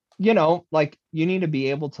 like you need to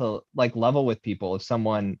be able to like level with people. If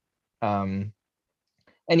someone, and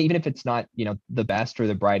even if it's not, the best or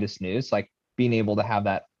the brightest news, like being able to have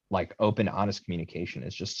that like open, honest communication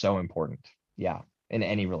is just so important. Yeah. In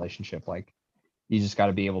any relationship, like you just got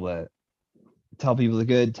to be able to tell people the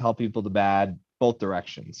good, tell people the bad, both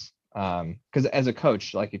directions. Because as a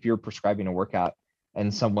coach, like if you're prescribing a workout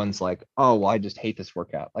and someone's like, oh, well, I just hate this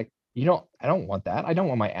workout. Like, I don't want that. I don't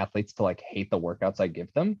want my athletes to like hate the workouts I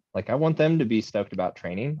give them. Like, I want them to be stoked about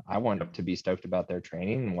training. I want to be stoked about their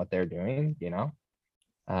training and what they're doing,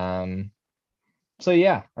 So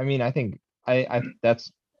yeah, I mean, I think I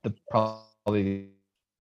that's probably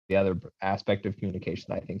the other aspect of communication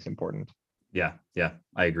that I think is important. Yeah,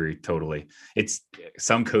 I agree totally.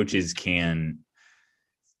 Some coaches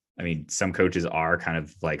are kind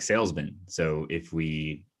of like salesmen. So if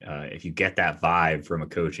you get that vibe from a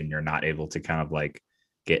coach and you're not able to kind of like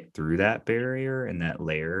get through that barrier and that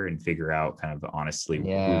layer and figure out kind of honestly who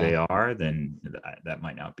they are, then that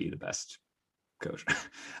might not be the best coach.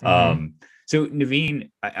 Mm-hmm. So Naveen,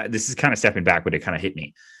 this is kind of stepping back, but it kind of hit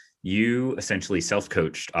me. You essentially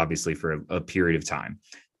self-coached, obviously, for a period of time.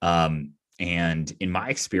 And in my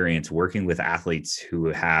experience working with athletes who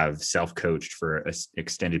have self-coached for an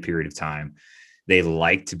extended period of time, they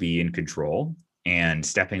like to be in control, and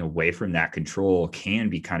stepping away from that control can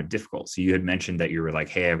be kind of difficult. So you had mentioned that you were like,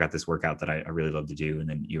 hey, I've got this workout that I really love to do. And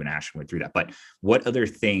then you and Ashton went through that. But what other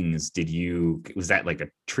things was that like a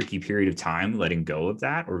tricky period of time letting go of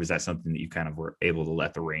that? Or was that something that you kind of were able to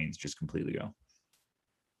let the reins just completely go?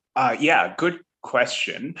 Yeah, good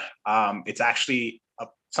question. It's actually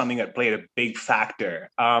something that played a big factor.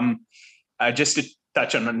 Just to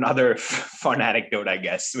touch on another fun anecdote, I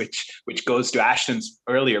guess, which goes to Ashton's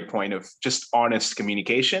earlier point of just honest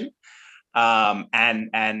communication,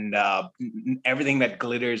 and everything that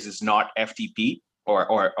glitters is not FTP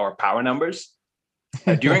or power numbers.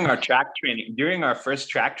 During our first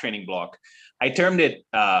track training block, I termed it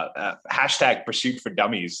hashtag Pursuit for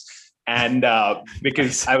Dummies. And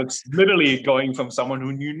because I was literally going from someone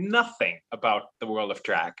who knew nothing about the world of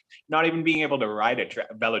track, not even being able to ride a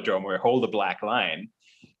velodrome or hold a black line,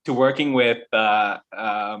 to working with so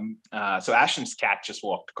Ashton's cat just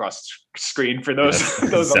walked across the screen for those on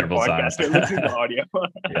the podcast who are listening to audio.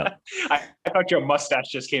 Yeah. I thought your mustache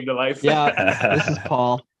just came to life. Yeah, this is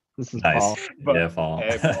Paul. Nice. Paul. Paul.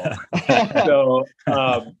 Hey, Paul.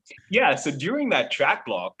 So during that track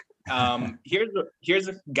block, here's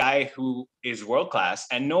a guy who is world class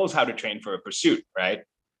and knows how to train for a pursuit, right?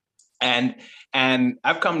 And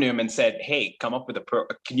I've come to him and said, hey, can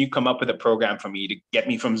you come up with a program for me to get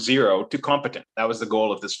me from zero to competent? That was the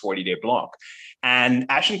goal of this 40-day block. And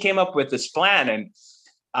Ashton came up with this plan.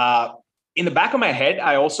 And in the back of my head,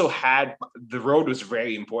 I also had the road was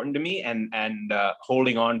very important to me, and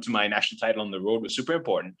holding on to my national title on the road was super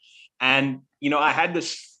important. And I had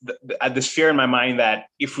this fear in my mind that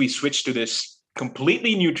if we switch to this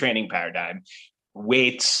completely new training paradigm,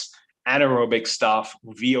 weights, anaerobic stuff,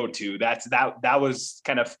 VO2. That was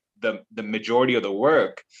kind of the majority of the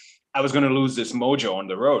work. I was going to lose this mojo on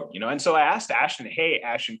the road, And so I asked Ashton, "Hey,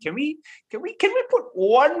 Ashton, can we put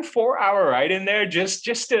 1 4-hour ride in there just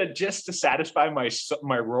to satisfy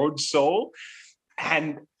my road soul?"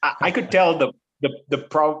 And I could tell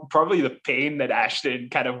probably the pain that Ashton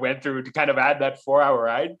kind of went through to kind of add that 4-hour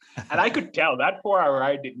ride, and I could tell that 4-hour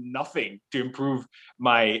ride did nothing to improve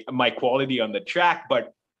my quality on the track,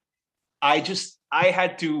 but I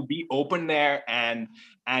had to be open there and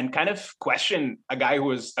kind of question a guy who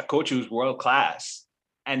was a coach who's world class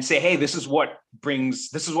and say, "Hey, this is what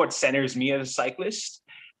centers me as a cyclist."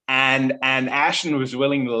 And Ashton was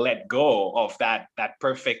willing to let go of that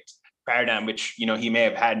perfect paradigm, which, he may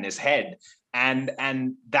have had in his head. And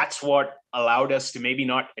that's what allowed us to maybe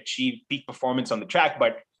not achieve peak performance on the track,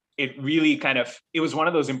 but it really it was one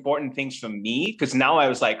of those important things for me, because now I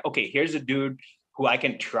was like, okay, here's a dude who I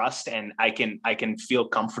can trust and I can feel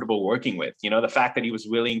comfortable working with. The fact that he was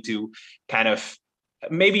willing to kind of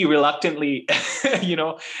maybe reluctantly,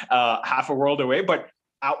 half a world away, but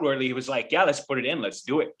outwardly he was like, yeah, let's put it in, let's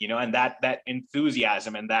do it. And that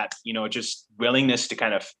enthusiasm and that, just willingness to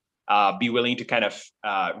kind of be willing to kind of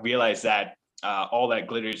realize that all that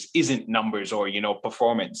glitters isn't numbers or,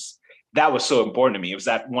 performance. That was so important to me. It was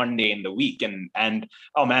that one day in the week. And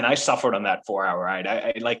oh man, I suffered on that 4-hour ride.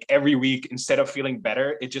 I like every week, instead of feeling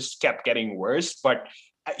better, it just kept getting worse. But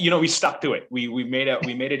we stuck to it. We made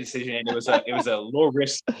a decision, and it was a low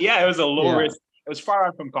risk. Yeah, it was a low risk. It was far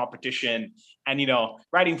out from competition. And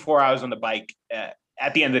riding 4 hours on the bike,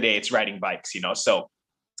 at the end of the day, it's riding bikes, So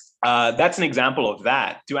that's an example of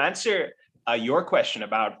that. To answer your question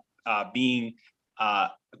about being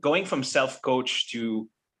going from self-coach to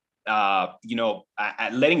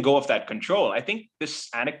letting go of that control. I think this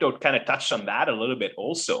anecdote kind of touched on that a little bit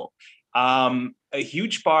also. A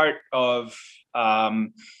huge part of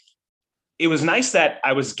it was nice that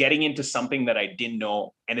I was getting into something that I didn't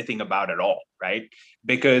know anything about at all, right?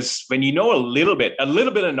 Because when you know a little bit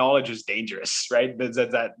of knowledge is dangerous, right? There's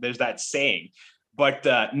that saying, but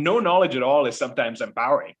no knowledge at all is sometimes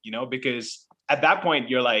empowering, because at that point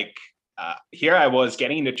you're like, here I was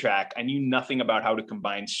getting into track. I knew nothing about how to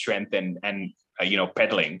combine strength and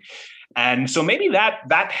pedaling. And so maybe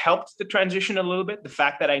that helped the transition a little bit. The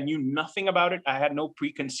fact that I knew nothing about it, I had no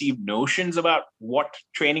preconceived notions about what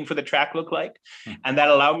training for the track looked like. And that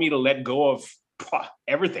allowed me to let go of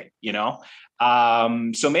everything,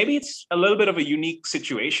 So maybe it's a little bit of a unique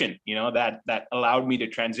situation, that allowed me to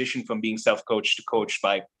transition from being self-coached to coached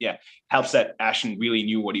by, helps that Ashton really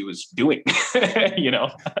knew what he was doing,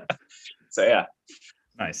 So, yeah.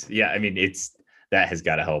 Nice. Yeah. I mean, that has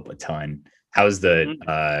got to help a ton. How's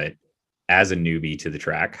as a newbie to the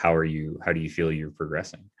track, how do you feel you're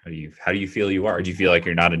progressing? How do you feel you are? Do you feel like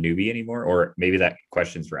you're not a newbie anymore? Or maybe that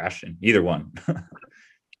question's for Ashton, either one.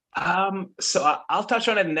 So I'll touch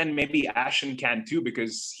on it, and then maybe Ashton can too,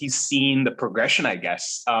 because he's seen the progression, I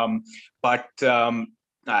guess. But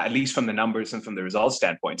at least from the numbers and from the results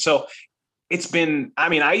standpoint. So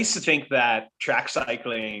I used to think that track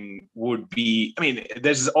cycling would be,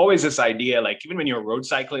 there's always this idea, like even when you're a road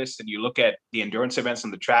cyclist and you look at the endurance events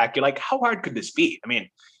on the track, you're like, how hard could this be?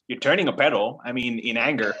 You're turning a pedal, in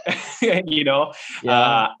anger,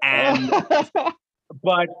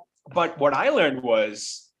 but what I learned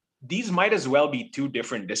was these might as well be two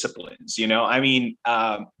different disciplines, the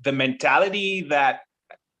mentality that,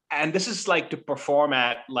 and this is like to perform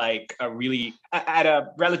at at a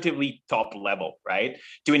relatively top level, right?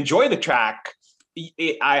 To enjoy the track,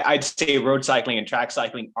 I'd say road cycling and track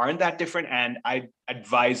cycling aren't that different. And I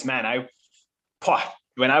advise, when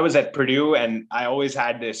I was at Purdue, and I always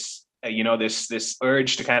had this, this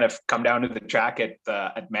urge to kind of come down to the track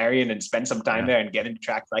at Marion and spend some time there and get into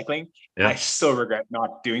track cycling. Yeah. I still regret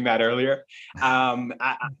not doing that earlier.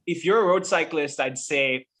 If you're a road cyclist, I'd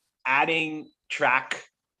say adding track,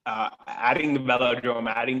 adding the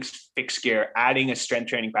velodrome, adding fixed gear, adding a strength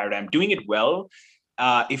training paradigm, doing it well.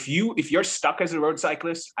 If you're stuck as a road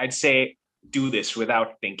cyclist, I'd say do this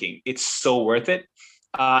without thinking. It's so worth it.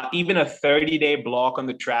 Even a 30-day block on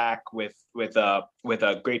the track with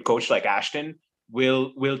a great coach like Ashton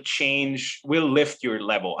will lift your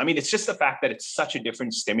level. It's just the fact that it's such a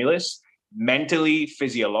different stimulus, mentally,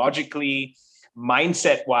 physiologically,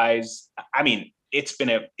 mindset wise. I'm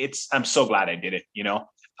so glad I did it.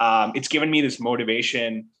 It's given me this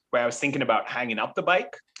motivation where I was thinking about hanging up the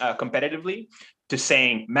bike competitively to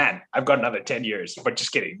saying, man, I've got another 10 years, but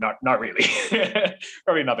just kidding. Not really.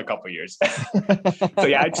 Probably another couple of years. So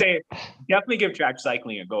yeah, I'd say definitely give track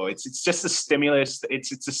cycling a go. It's just a stimulus.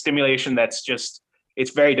 It's a stimulation that's just,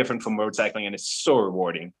 it's very different from road cycling, and it's so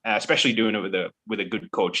rewarding, especially doing it with a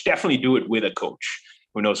good coach. Definitely do it with a coach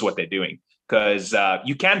who knows what they're doing, because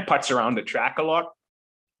you can putz around the track a lot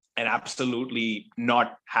and absolutely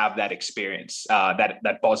not have that experience,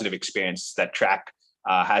 that positive experience that track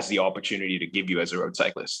has the opportunity to give you as a road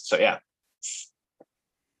cyclist. So yeah.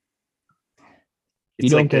 You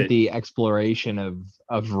don't get the exploration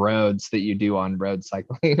of roads that you do on road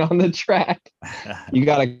cycling on the track. You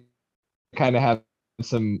got to kind of have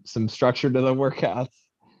some structure to the workouts.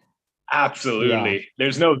 Absolutely. Yeah.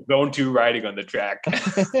 There's no zone 2 riding on the track.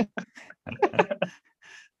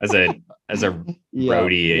 As a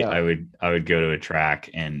roadie, I would go to a track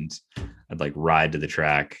and I'd like ride to the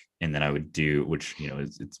track, and then I would do, which, you know,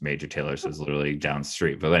 it's Major Taylor, so it's literally down the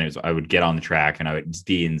street. But anyways, I would get on the track and I would just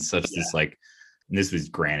be in such this like, and this was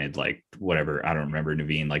granted like whatever, I don't remember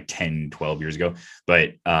Naveen like 10, 12 years ago,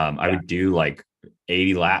 but I would do like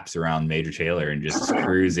 80 laps around Major Taylor and just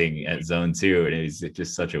cruising at zone 2, and it was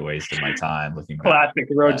just such a waste of my time looking back. Classic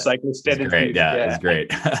road cyclist. It's great. Yeah, it's great.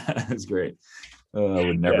 It's great. I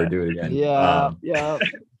would never do it again. Yeah.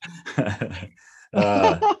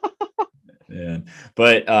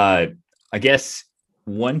 But I guess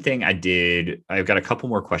one thing I've got a couple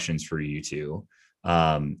more questions for you two.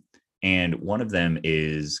 And one of them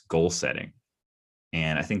is goal setting.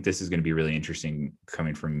 And I think this is going to be really interesting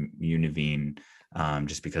coming from you, Naveen,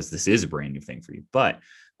 just because this is a brand new thing for you. But,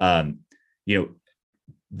 you know,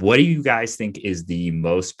 what do you guys think is the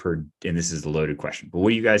most, and this is a loaded question, but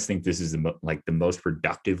what do you guys think this is the most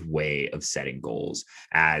productive way of setting goals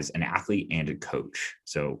as an athlete and a coach?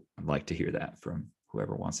 So I'd like to hear that from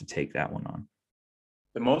whoever wants to take that one on.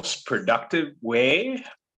 The most productive way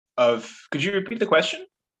of, could you repeat the question?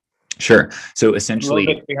 Sure. So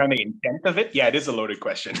essentially, behind the intent of it, yeah, it is a loaded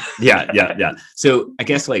question. Yeah. So I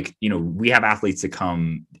guess, like, you know, we have athletes that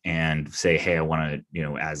come and say, hey, I want to, you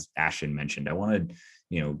know, as Ashton mentioned, I want to,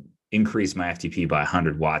 you know, increase my FTP by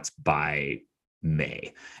 100 watts by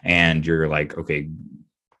May. And you're like, okay,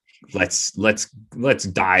 let's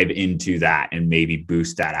dive into that and maybe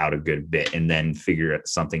boost that out a good bit and then figure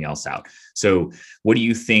something else out. So what do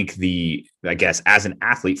you think I guess as an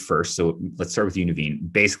athlete first, so let's start with you,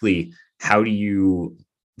 Naveen. Basically, how do you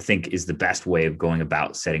think is the best way of going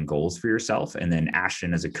about setting goals for yourself? And then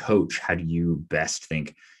Ashton, as a coach, how do you best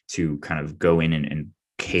think to kind of go in and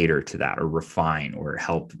cater to that, or refine, or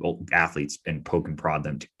help athletes and poke and prod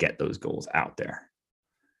them to get those goals out there?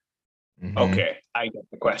 Mm-hmm. Okay, I get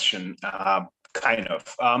the question, kind of.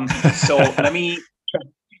 So let me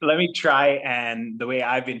try, and the way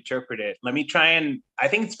I've interpreted it, I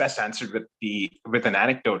think it's best answered with an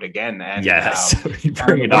anecdote again. And yes,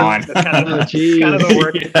 bring it on. Kind of the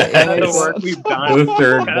work we've done. The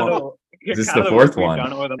third one. Is this the fourth one?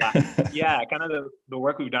 Kind of the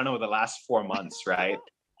work we've done over the last 4 months, right?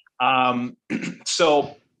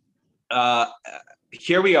 So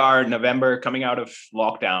here we are, November, coming out of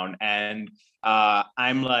lockdown, and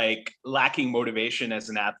I'm like lacking motivation as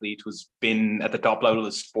an athlete who's been at the top level of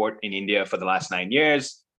the sport in India for the last 9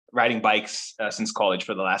 years, riding bikes since college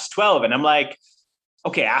for the last 12. And I'm like,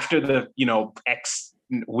 okay, after the, you know, X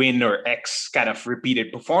win or X kind of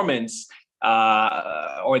repeated performance,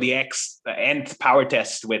 or the nth power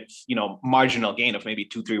test with, you know, marginal gain of maybe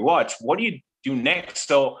 2-3 watts, what do you do next?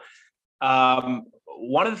 So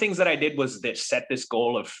one of the things that I did was set this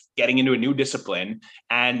goal of getting into a new discipline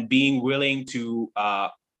and being willing to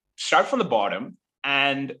start from the bottom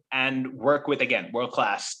and work with, again, world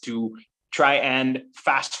class to try and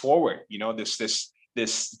fast forward, you know,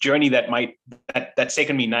 this journey that's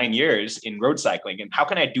taken me 9 years in road cycling. And how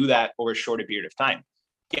can I do that over a shorter period of time?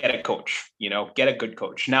 Get a coach, you know, get a good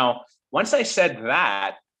coach. Now, once I said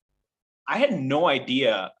that, I had no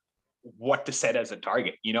idea what to set as a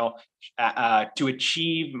target, you know, to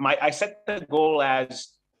achieve I set the goal as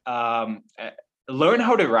learn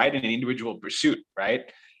how to ride in an individual pursuit, right?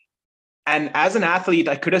 And as an athlete,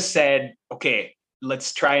 I could have said, okay,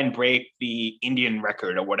 let's try and break the Indian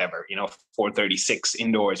record or whatever, you know, 436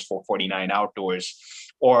 indoors, 449 outdoors,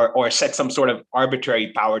 or set some sort of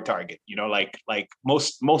arbitrary power target, you know, like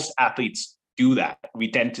most athletes do that.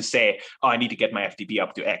 We tend to say, oh, I need to get my FTP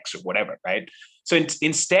up to X or whatever, right? So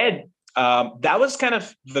instead, that was kind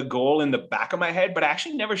of the goal in the back of my head, but I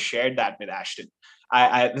actually never shared that with Ashton.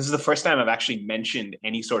 This is the first time I've actually mentioned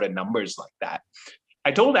any sort of numbers like that.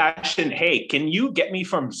 I told Ashton, hey, can you get me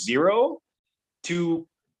from 0 to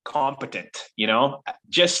competent, you know,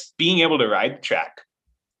 just being able to ride the track?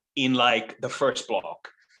 in like the first block.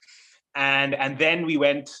 And then we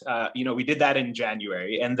went, we did that in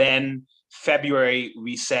January. And then February,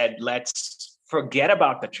 we said, let's forget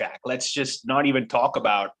about the track. Let's just not even talk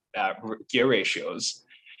about gear ratios.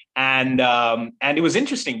 And it was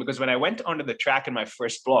interesting because when I went onto the track in my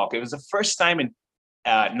first block, it was the first time in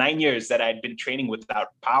 9 years that I'd been training without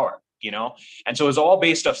power, and so it was all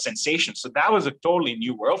based off sensation. So that was a totally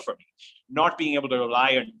new world for me, not being able to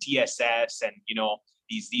rely on TSS and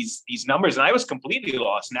these numbers. And I was completely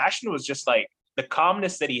lost. Ashton was just like the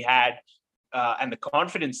calmness that he had and the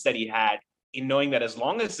confidence that he had in knowing that as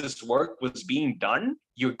long as this work was being done,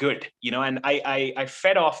 you're good, and I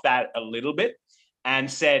fed off that a little bit and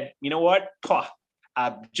said, you know what,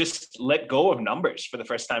 just let go of numbers for the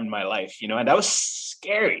first time in my life, and that was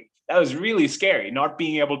scary. That was really scary. Not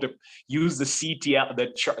being able to use the CTL,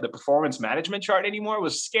 the performance management chart anymore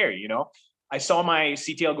was scary, I saw my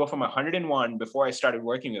CTL go from 101 before I started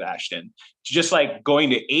working with Ashton to just like going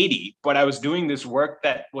to 80, but I was doing this work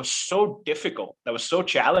that was so difficult, that was so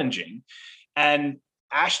challenging. And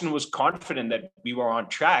Ashton was confident that we were on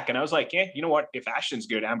track. And I was like, yeah, you know what? If Ashton's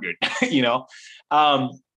good, I'm good,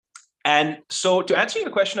 And so to answer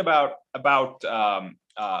your question about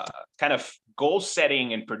kind of goal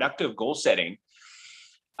setting and productive goal setting,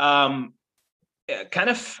 I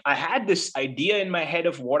had this idea in my head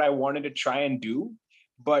of what I wanted to try and do,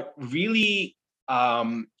 but really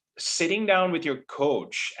sitting down with your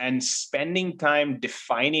coach and spending time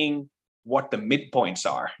defining what the midpoints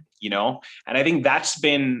are, and I think that's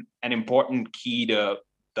been an important key to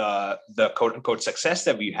the quote unquote success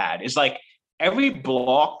that we've had. Is like every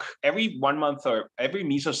block, every 1 month or every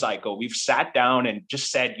mesocycle, we've sat down and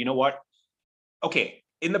just said, you know what? Okay,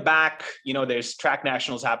 in the back, there's track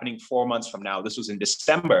nationals happening 4 months from now. This was in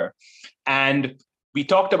December. And we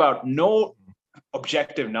talked about no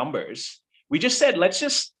objective numbers. We just said, let's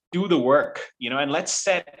just do the work, and let's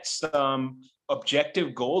set some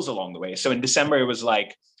objective goals along the way. So in December, it was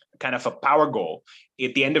like kind of a power goal.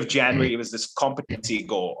 At the end of January, it was this competency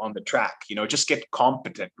goal on the track, just get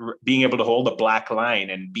competent, being able to hold a black line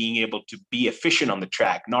and being able to be efficient on the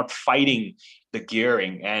track, not fighting the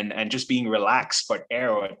gearing and just being relaxed, but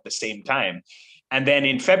aero at the same time. And then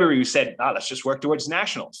in February, we said, let's just work towards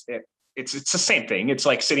nationals. It's the same thing. It's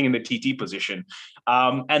like sitting in the TT position.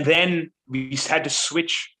 And then we had to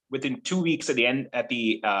switch within 2 weeks at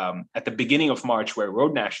the beginning of March, where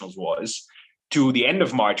road nationals was, to the end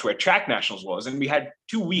of March where track nationals was. And we had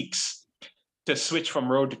 2 weeks to switch from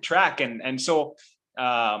road to track. And so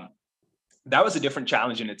that was a different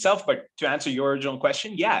challenge in itself. But to answer your original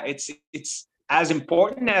question, yeah, it's as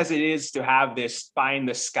important as it is to have this pie in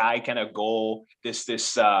the sky kind of goal, this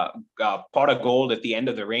pot of gold at the end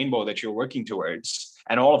of the rainbow that you're working towards.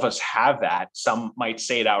 And all of us have that. Some might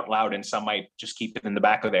say it out loud and some might just keep it in the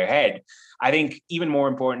back of their head. I think even more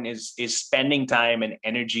important is spending time and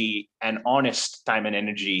energy, and honest time and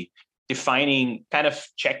energy, defining kind of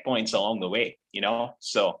checkpoints along the way,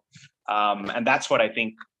 So, and that's what I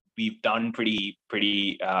think we've done pretty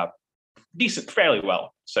decent, fairly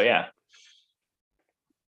well. So, yeah.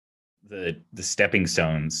 The stepping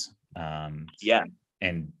stones. Yeah.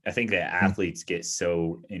 And I think that athletes get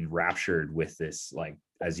so enraptured with this, like,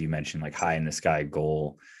 as you mentioned, like high in the sky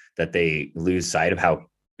goal, that they lose sight of how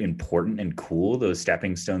important and cool those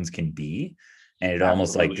stepping stones can be. And it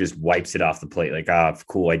almost like just wipes it off the plate. Like,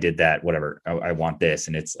 cool, I did that, whatever. I want this.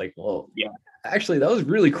 And it's like, well, yeah, actually that was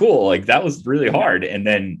really cool. Like that was really hard. And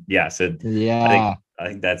then, so yeah, I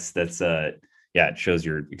think that's it shows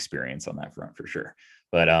your experience on that front for sure.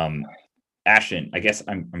 But Ashton, I guess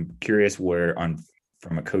I'm curious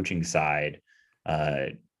from a coaching side,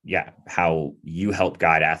 how you help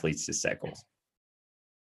guide athletes to set goals.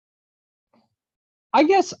 I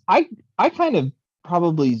guess I kind of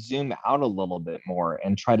probably zoom out a little bit more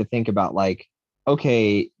and try to think about like,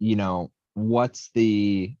 okay, what's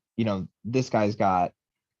the, this guy's got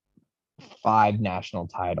 5 national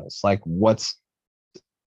titles. Like what's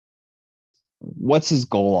his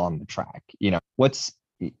goal on the track?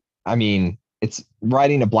 It's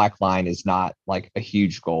riding a black line is not like a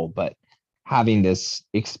huge goal, but having this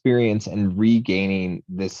experience and regaining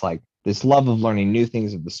this love of learning new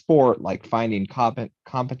things of the sport, like finding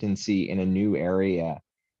competency in a new area,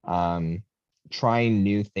 trying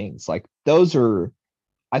new things, like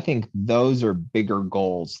I think those are bigger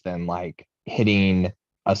goals than like hitting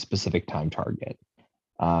a specific time target.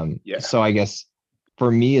 So I guess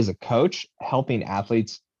for me as a coach, helping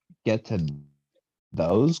athletes get to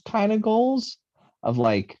those kind of goals of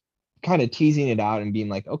like kind of teasing it out and being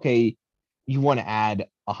like, okay, you want to add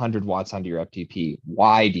 100 watts onto your FTP.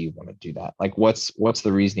 Why do you want to do that? Like, what's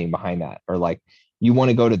the reasoning behind that? Or like, you want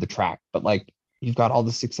to go to the track, but like you've got all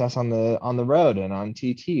the success on the road and on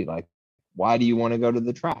TT. Like, why do you want to go to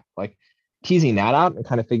the track? Like teasing that out and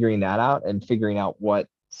kind of figuring that out and figuring out what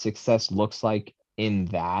success looks like in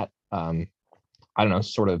that I don't know,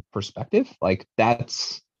 sort of perspective. Like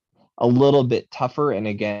that's a little bit tougher and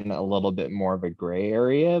again a little bit more of a gray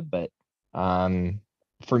area, but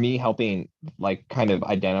for me helping like kind of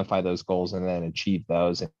identify those goals and then achieve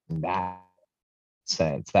those in that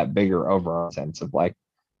sense, that bigger overall sense of like,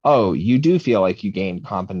 oh, you do feel like you gained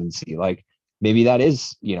competency, like maybe that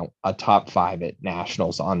is, you know, a top 5 at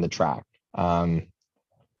nationals on the track, and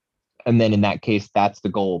then in that case that's the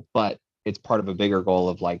goal, but it's part of a bigger goal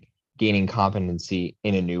of like gaining competency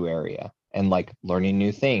in a new area and like learning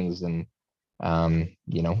new things and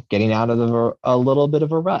you know, getting out of a little bit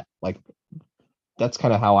of a rut. Like that's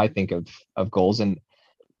kind of how I think of goals. And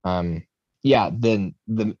yeah, then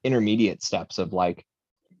the intermediate steps of like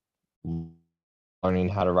learning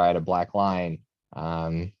how to ride a black line,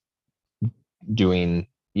 doing,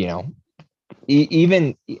 you know,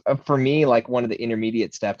 even for me, like one of the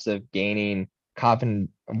intermediate steps of gaining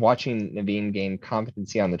watching Naveen gain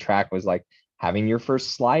competency on the track was like having your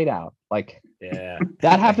first slide out. Like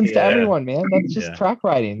that happens to everyone, man. That's just track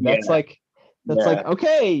riding. That's like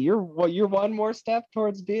okay, you're one more step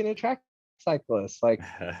towards being a track cyclist. Like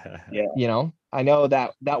you know, I know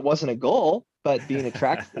that wasn't a goal, but being a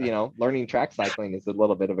track, you know, learning track cycling is a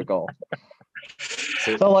little bit of a goal.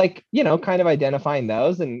 So like, you know, kind of identifying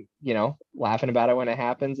those and, you know, laughing about it when it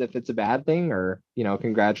happens if it's a bad thing, or, you know,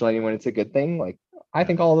 congratulating when it's a good thing. Like I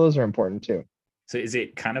think all of those are important too. So is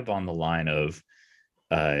it kind of on the line of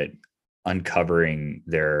uncovering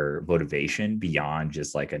their motivation beyond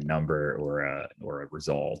just like a number or a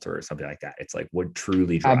result or something like that? It's like what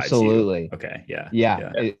truly drives Absolutely. you. Okay. Yeah.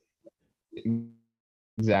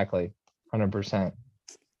 Exactly. 100%.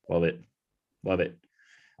 Love it.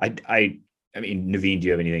 I mean, Naveen, do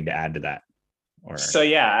you have anything to add to that? Or so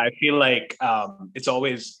yeah, I feel like it's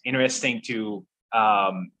always interesting to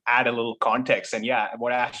add a little context. And yeah,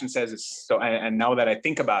 what Ashton says is so, and now that I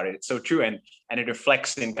think about it, it's so true. And it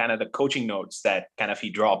reflects in kind of the coaching notes that kind of he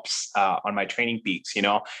drops on my Training Peaks, you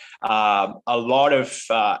know. A lot of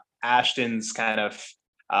Ashton's kind of,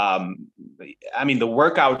 I mean, the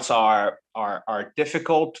workouts are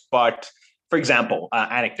difficult, but for example,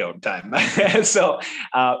 anecdote time. So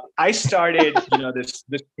I started, you know, this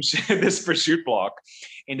pursuit block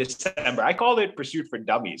in December. I call it Pursuit for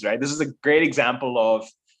Dummies, right? This is a great example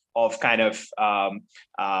of kind of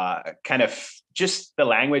just the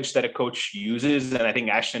language that a coach uses, and I think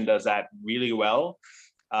Ashton does that really well.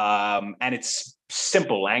 And it's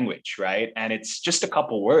simple language, right? And it's just a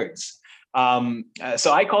couple words.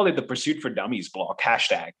 So I call it the Pursuit for Dummies block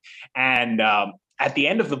hashtag. And at the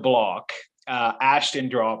end of the block, Ashton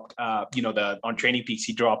dropped, you know, on Training Peaks,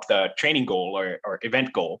 he dropped the training goal or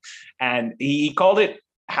event goal, and he called it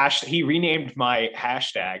he renamed my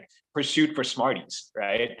hashtag Pursuit for Smarties,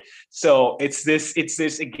 right? So it's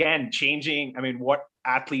this again, changing. I mean, what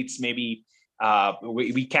athletes maybe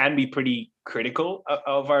we can be pretty critical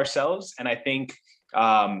of ourselves. And I think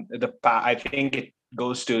it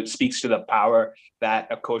speaks to the power that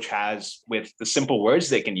a coach has with the simple words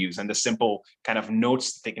they can use and the simple kind of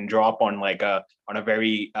notes that they can drop on a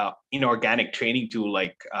very inorganic training tool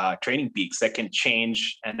like Training Peaks that can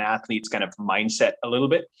change an athlete's kind of mindset a little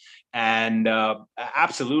bit. And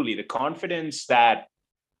absolutely, the confidence that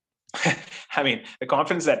I mean, the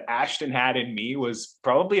confidence that Ashton had in me was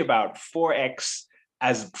probably about 4 to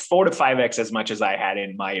 5x as much as I had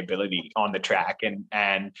in my ability on the track.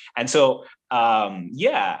 And so,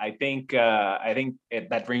 yeah, I think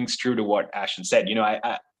that rings true to what Ashton said. You know,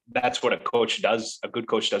 I that's what a good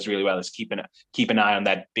coach does really well, is keep an eye on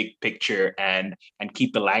that big picture and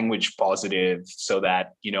keep the language positive so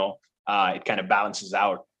that, you know, it kind of balances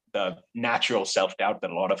out the natural self-doubt that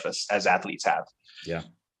a lot of us as athletes have. Yeah,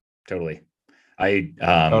 totally. I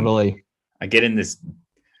get in this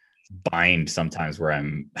bind sometimes where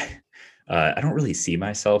I'm I don't really see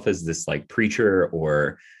myself as this like preacher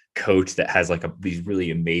or coach that has like these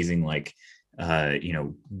really amazing like you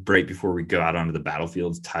know, right before we go out onto the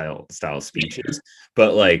battlefield style speeches,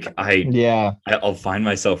 but like I'll find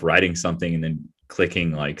myself writing something and then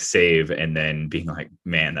clicking like save and then being like,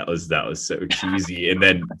 man, that was so cheesy, and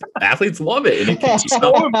then athletes love it, and it can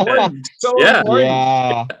so important.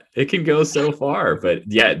 Yeah, it can go so far. But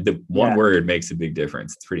yeah, the one word makes a big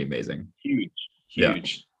difference. It's pretty amazing.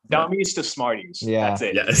 Huge. Dummies to Smarties. Yeah, that's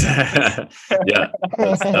it. Yes. Yeah,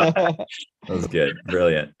 that was good.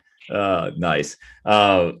 Brilliant. Nice.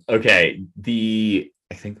 Okay. I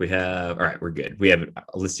think we have, all right, we're good.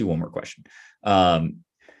 Let's do one more question.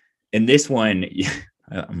 And this one,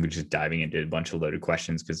 I'm just diving into a bunch of loaded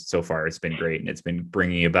questions because so far it's been great and it's been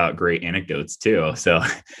bringing about great anecdotes too. So,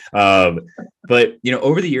 but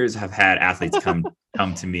over the years, I've had athletes come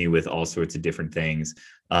to me with all sorts of different things.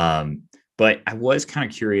 But I was kind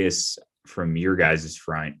of curious from your guys'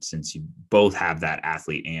 front, since you both have that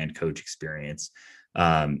athlete and coach experience,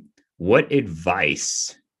 what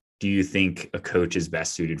advice do you think a coach is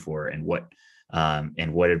best suited for, and what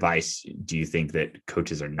advice do you think that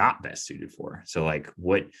coaches are not best suited for? So like,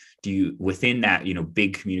 what do you, within that,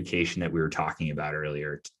 big communication that we were talking about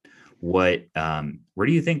earlier, where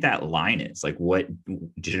do you think that line is? Like, what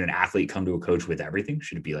should an athlete come to a coach with everything?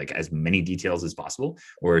 Should it be like as many details as possible?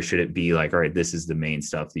 Or should it be like, all right, this is the main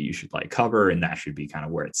stuff that you should like cover, and that should be kind of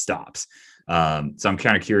where it stops? So I'm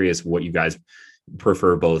kind of curious what you guys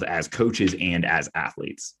prefer, both as coaches and as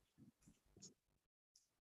athletes.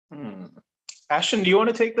 Ashton, do you want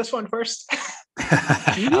to take this one first?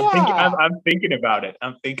 Yeah. I'm thinking about it.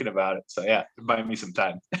 So yeah, buy me some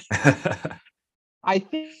time. I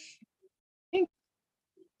think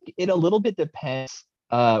it a little bit depends,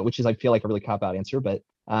 which is, I feel like a really cop-out answer, but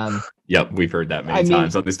yep, we've heard that many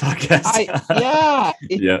times on this podcast.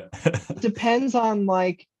 It depends on,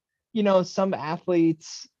 like, some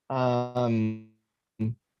athletes are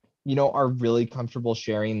really comfortable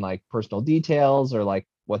sharing like personal details or like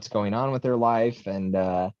what's going on with their life. And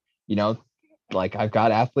like, I've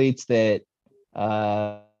got athletes that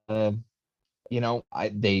they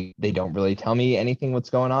don't really tell me anything what's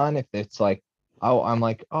going on. If it's like, oh, I'm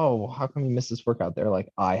like, oh, how come you missed this workout? They're like,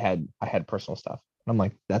 I had personal stuff. I'm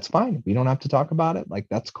like, that's fine, we don't have to talk about it, like,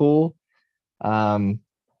 that's cool. And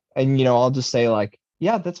I'll just say like,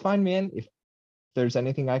 yeah, that's fine, man. If there's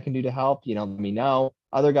anything I can do to help, let me know.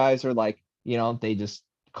 Other guys are like, they just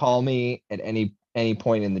call me at any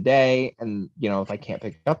point in the day, and if I can't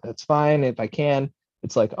pick up, that's fine. If I can,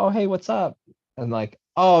 it's like, oh, hey, what's up? And like,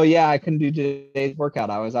 oh yeah, I couldn't do today's workout,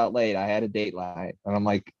 I was out late, I had a date night. And I'm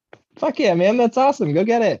like, fuck yeah, man, that's awesome, go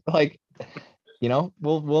get it. Like,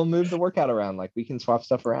 we'll move the workout around, like, we can swap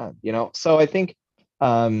stuff around. So I think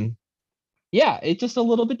it just a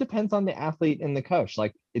little bit depends on the athlete and the coach.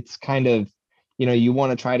 Like, it's kind of, you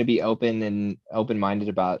want to try to be open-minded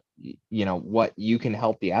about what you can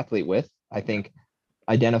help the athlete with. I think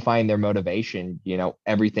identifying their motivation,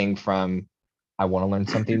 everything from I want to learn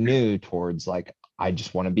something new towards like, I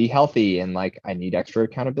just want to be healthy and like, I need extra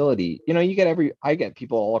accountability. I get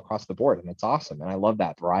people all across the board, and it's awesome. And I love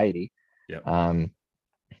that variety. Yeah.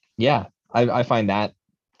 I find that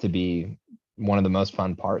to be one of the most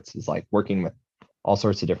fun parts, is like working with all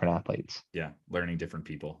sorts of different athletes. Yeah. Learning different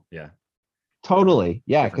people. Yeah. Totally.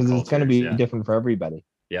 Yeah. Cause it's going to be different for everybody.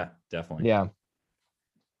 Yeah, definitely. Yeah.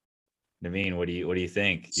 Naveen, what do you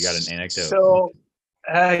think? You got an anecdote? So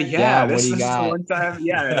this is the one time.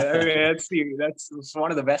 Yeah, I mean, that's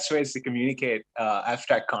one of the best ways to communicate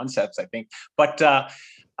abstract concepts, I think. But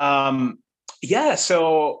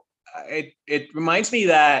so it reminds me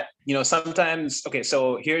that sometimes, okay,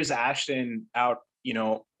 so here's Ashton out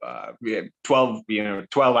 12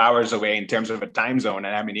 hours away in terms of a time zone,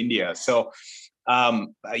 and I'm in India. So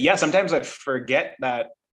sometimes I forget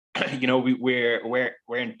that we're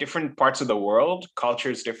in different parts of the world.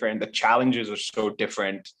 Culture is different, the challenges are so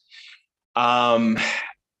different, and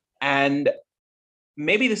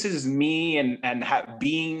maybe this is me and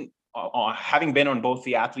having been on both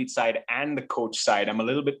the athlete side and the coach side. I'm a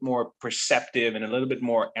little bit more perceptive and a little bit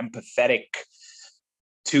more empathetic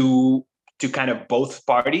to kind of both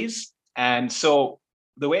parties. And so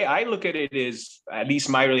the way I look at it is, at least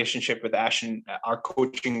my relationship with Ashton, our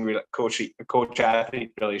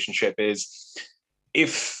coach-athlete relationship is,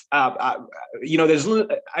 if I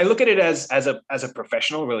look at it as a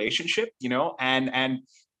professional relationship, and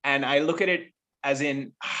I look at it as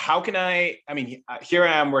in, how can here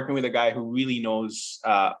I am working with a guy who really knows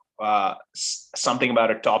something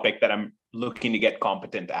about a topic that I'm looking to get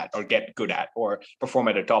competent at, or get good at, or perform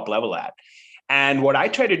at a top level at. And what I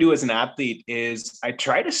try to do as an athlete is I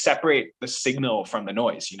try to separate the signal from the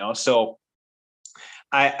noise, So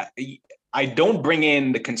I don't bring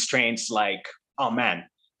in the constraints like, oh man,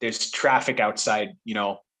 there's traffic outside,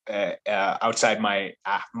 outside my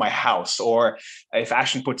house. Or if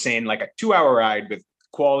Ashton puts in like a 2-hour ride with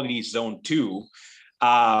quality zone 2,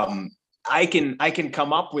 I can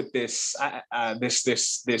come up with this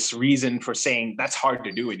reason for saying that's hard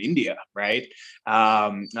to do in India, right?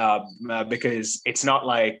 Because it's not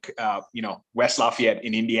like West Lafayette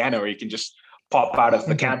in Indiana, where you can just pop out of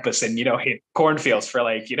the campus and hit cornfields for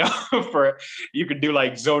like you could do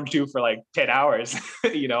like zone 2 for like 10 hours.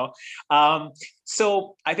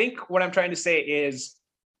 So I think what I'm trying to say is,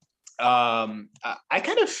 I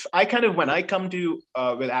kind of when I come to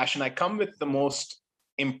with Ashton, I come with the most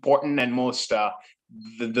important and most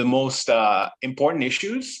the most important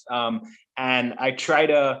issues, and I try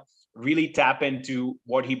to really tap into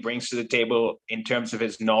what he brings to the table in terms of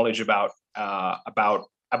his knowledge about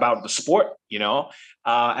about the sport, you know,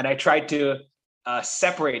 and I try to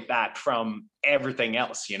separate that from everything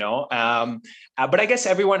else, you know. But I guess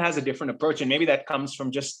everyone has a different approach, and maybe that comes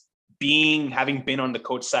from just having been on the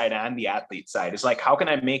coach side and the athlete side. It's like, how can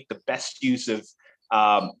I make the best use of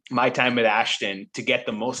my time with Ashton to get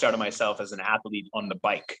the most out of myself as an athlete on the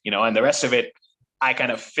bike, you know, and the rest of it I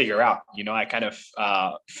kind of figure out, you know, I kind of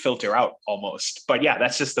filter out almost. But yeah,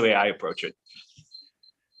 that's just the way I approach it.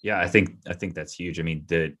 Yeah, I think that's huge. I mean,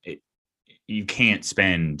 you can't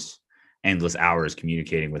spend endless hours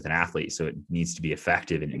communicating with an athlete, so it needs to be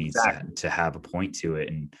effective, and it Exactly. needs to have a point to it.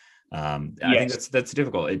 And I think that's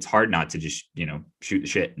difficult. It's hard not to just, you know, shoot the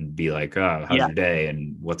shit and be like, oh, how's your day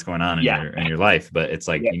and what's going on in your life. But it's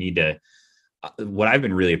like, you need to. What I've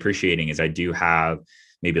been really appreciating is I do have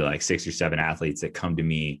maybe like 6 or 7 athletes that come to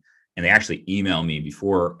me and they actually email me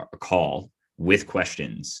before a call with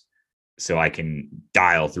questions, so I can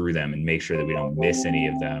dial through them and make sure that we don't miss any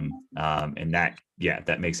of them. And that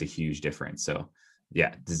makes a huge difference. So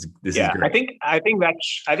yeah, this is great. I think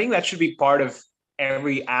that should be part of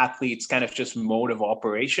every athlete's kind of just mode of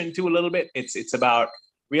operation too, a little bit. It's about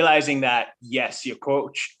realizing that, yes, your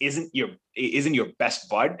coach isn't your best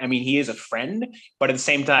bud. I mean, he is a friend, but at the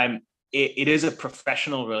same time, it is a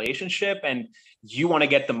professional relationship, and you want to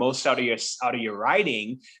get the most out of your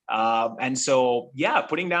riding. And so, yeah,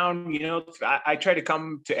 putting down, you know, I try to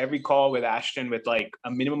come to every call with Ashton with like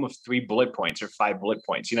a minimum of 3 bullet points or 5 bullet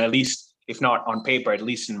points, you know, at least, if not on paper, at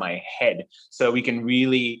least in my head, so we can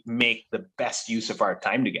really make the best use of our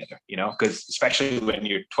time together, you know, because especially when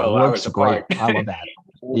you're 12 hours apart. I love that.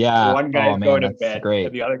 Yeah. One guy's going to bed, great.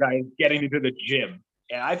 and the other guy is getting into the gym.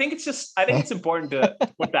 And I think it's important to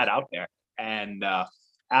put that out there. And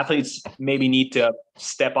athletes maybe need to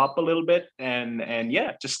step up a little bit and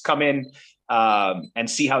yeah, just come in and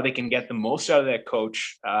see how they can get the most out of their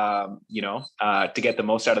coach, you know, to get the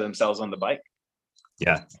most out of themselves on the bike.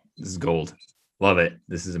 Yeah, this is gold. Love it.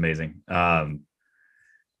 This is amazing. One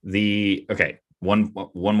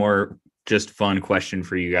more just fun question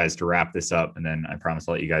for you guys to wrap this up, and then I promise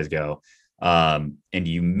I'll let you guys go. And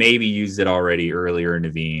you maybe used it already earlier,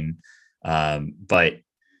 Naveen, but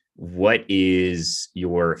what is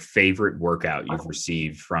your favorite workout you've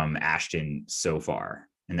received from Ashton so far?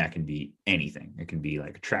 And that can be anything. It can be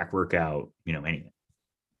like a track workout, you know, anything.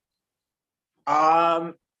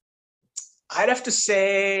 I'd have to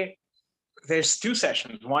say there's 2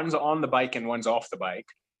 sessions. One's on the bike and one's off the bike.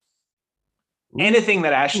 Anything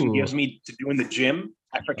that Ashton gives me to do in the gym,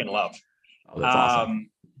 I freaking love. Oh, that's awesome.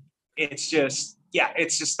 It's just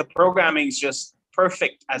the programming is just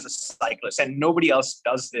perfect as a cyclist, and nobody else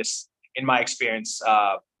does this in my experience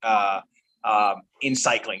in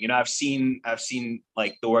cycling. You know, I've seen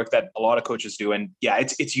like the work that a lot of coaches do, and yeah,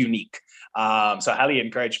 it's unique. So I highly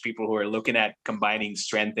encourage people who are looking at combining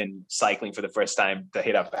strength and cycling for the first time to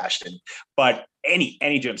hit up Ashton. But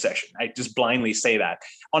any gym session, I just blindly say that.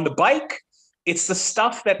 On the bike, it's the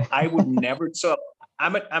stuff that I would never. So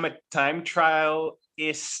I'm a time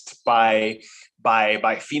trialist by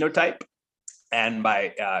phenotype and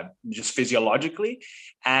by just physiologically.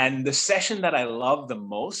 And the session that I love the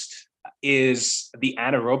most is the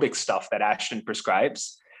anaerobic stuff that Ashton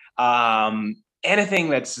prescribes. Anything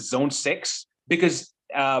that's zone 6, because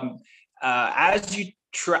as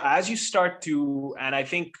you start to, and I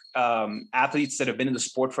think athletes that have been in the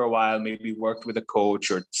sport for a while, maybe worked with a coach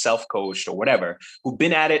or self-coached or whatever, who've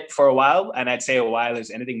been at it for a while, and I'd say a while is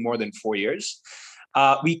anything more than 4 years.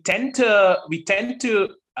 We tend to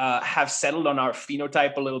have settled on our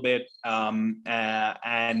phenotype a little bit,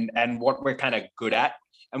 and what we're kind of good at,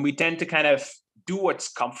 and we tend to kind of do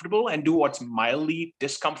what's comfortable and do what's mildly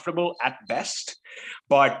discomfortable at best.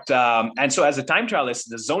 But and so as a time trialist,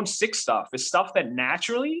 the zone 6 stuff is stuff that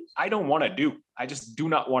naturally I don't want to do. I just do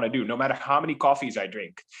not want to do, no matter how many coffees I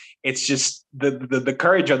drink. It's just the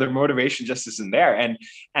courage or the motivation just isn't there.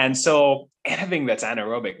 And so anything that's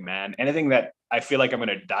anaerobic, man, anything that I feel like I'm going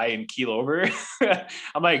to die and keel over,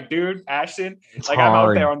 I'm like, dude, Ashton, it's like hard. I'm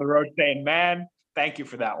out there on the road saying, man, thank you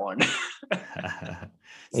for that one.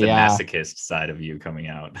 It's the masochist side of you coming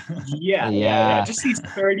out. Yeah. Just these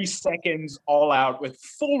 30 seconds all out with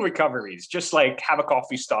full recoveries, just like have a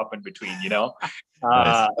coffee stop in between, you know?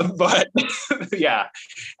 Nice. But yeah,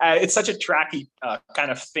 it's such a tracky kind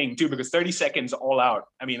of thing too, because 30 seconds all out,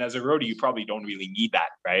 I mean, as a roadie, you probably don't really need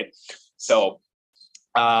that, right? So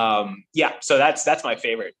Yeah, so that's my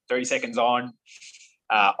favorite. 30 seconds on,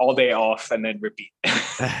 all day off, and then repeat.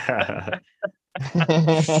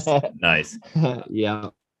 Nice. Yeah.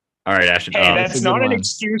 All right, Ashton. Hey, that's that's a good not an one.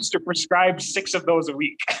 excuse to prescribe 6 of those a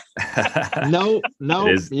week. No,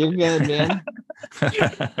 It is. you're good, man.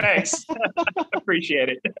 Thanks. Appreciate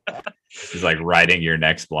it. He's like writing your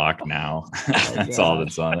next block now. That's all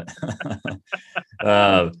that's on it.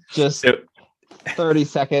 Just so, 30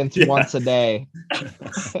 seconds Yeah. once a day.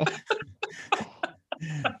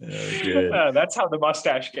 good. That's how the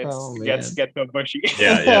mustache gets so bushy.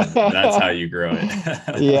 Yeah, that's how you grow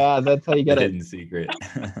it. Yeah, that's how you get The it. hidden secret.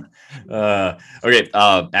 Okay,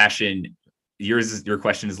 Ashton, your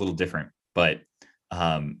question is a little different, but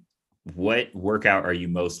what workout are you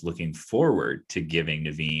most looking forward to giving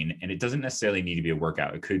Naveen? And it doesn't necessarily need to be a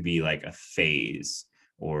workout. It could be like a phase,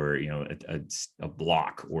 or a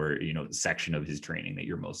block, or section of his training that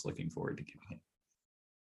you're most looking forward to giving him.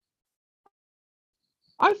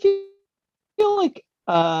 I feel like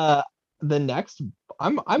the next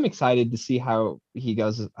I'm excited to see how you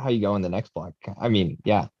go in the next block. I mean,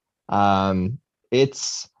 yeah.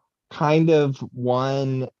 It's kind of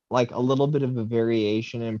one, like a little bit of a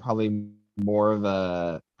variation and probably more of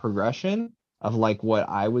a progression of like what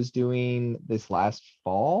I was doing this last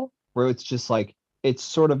fall, where it's just like it's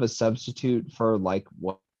sort of a substitute for like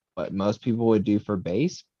what most people would do for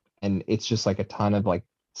base. And it's just like a ton of like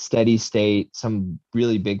steady state, some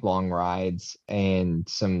really big long rides, and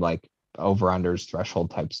some like over unders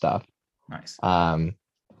threshold type stuff. Nice.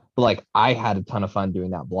 But like I had a ton of fun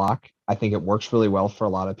doing that block. I think it works really well for a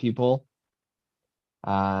lot of people.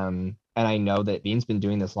 And I know that Bean's been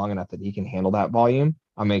doing this long enough that he can handle that volume.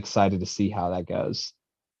 I'm excited to see how that goes.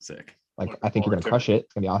 Sick. Like, I think you're gonna crush it.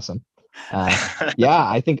 It's gonna be awesome. Yeah,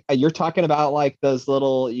 I think you're talking about like those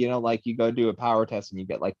little, like you go do a power test and you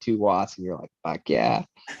get like 2 watts and you're like, fuck yeah.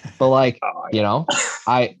 But like,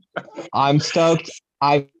 I'm stoked.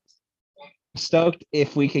 I'm stoked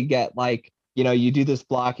if we could get like, you do this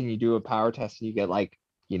block and you do a power test and you get like,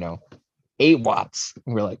 8 watts.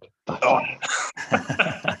 And we're like, fuck yeah.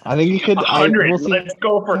 I think you could 100. We'll see. Let's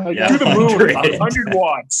go for Yeah, to the moon. 100. 100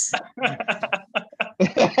 watts.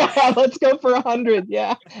 Let's go for 100.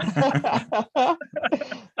 Yeah.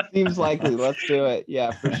 Seems likely. Let's do it.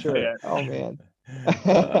 Yeah, for sure. Yeah. Oh man.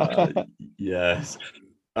 Yes.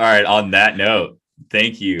 All right. On that note,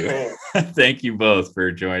 thank you. Cool. Thank you both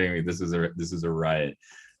for joining me. This is a riot.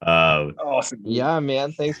 Awesome. Yeah,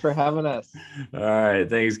 man. Thanks for having us. All right.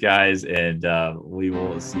 Thanks, guys. And we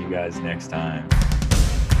will see you guys next time.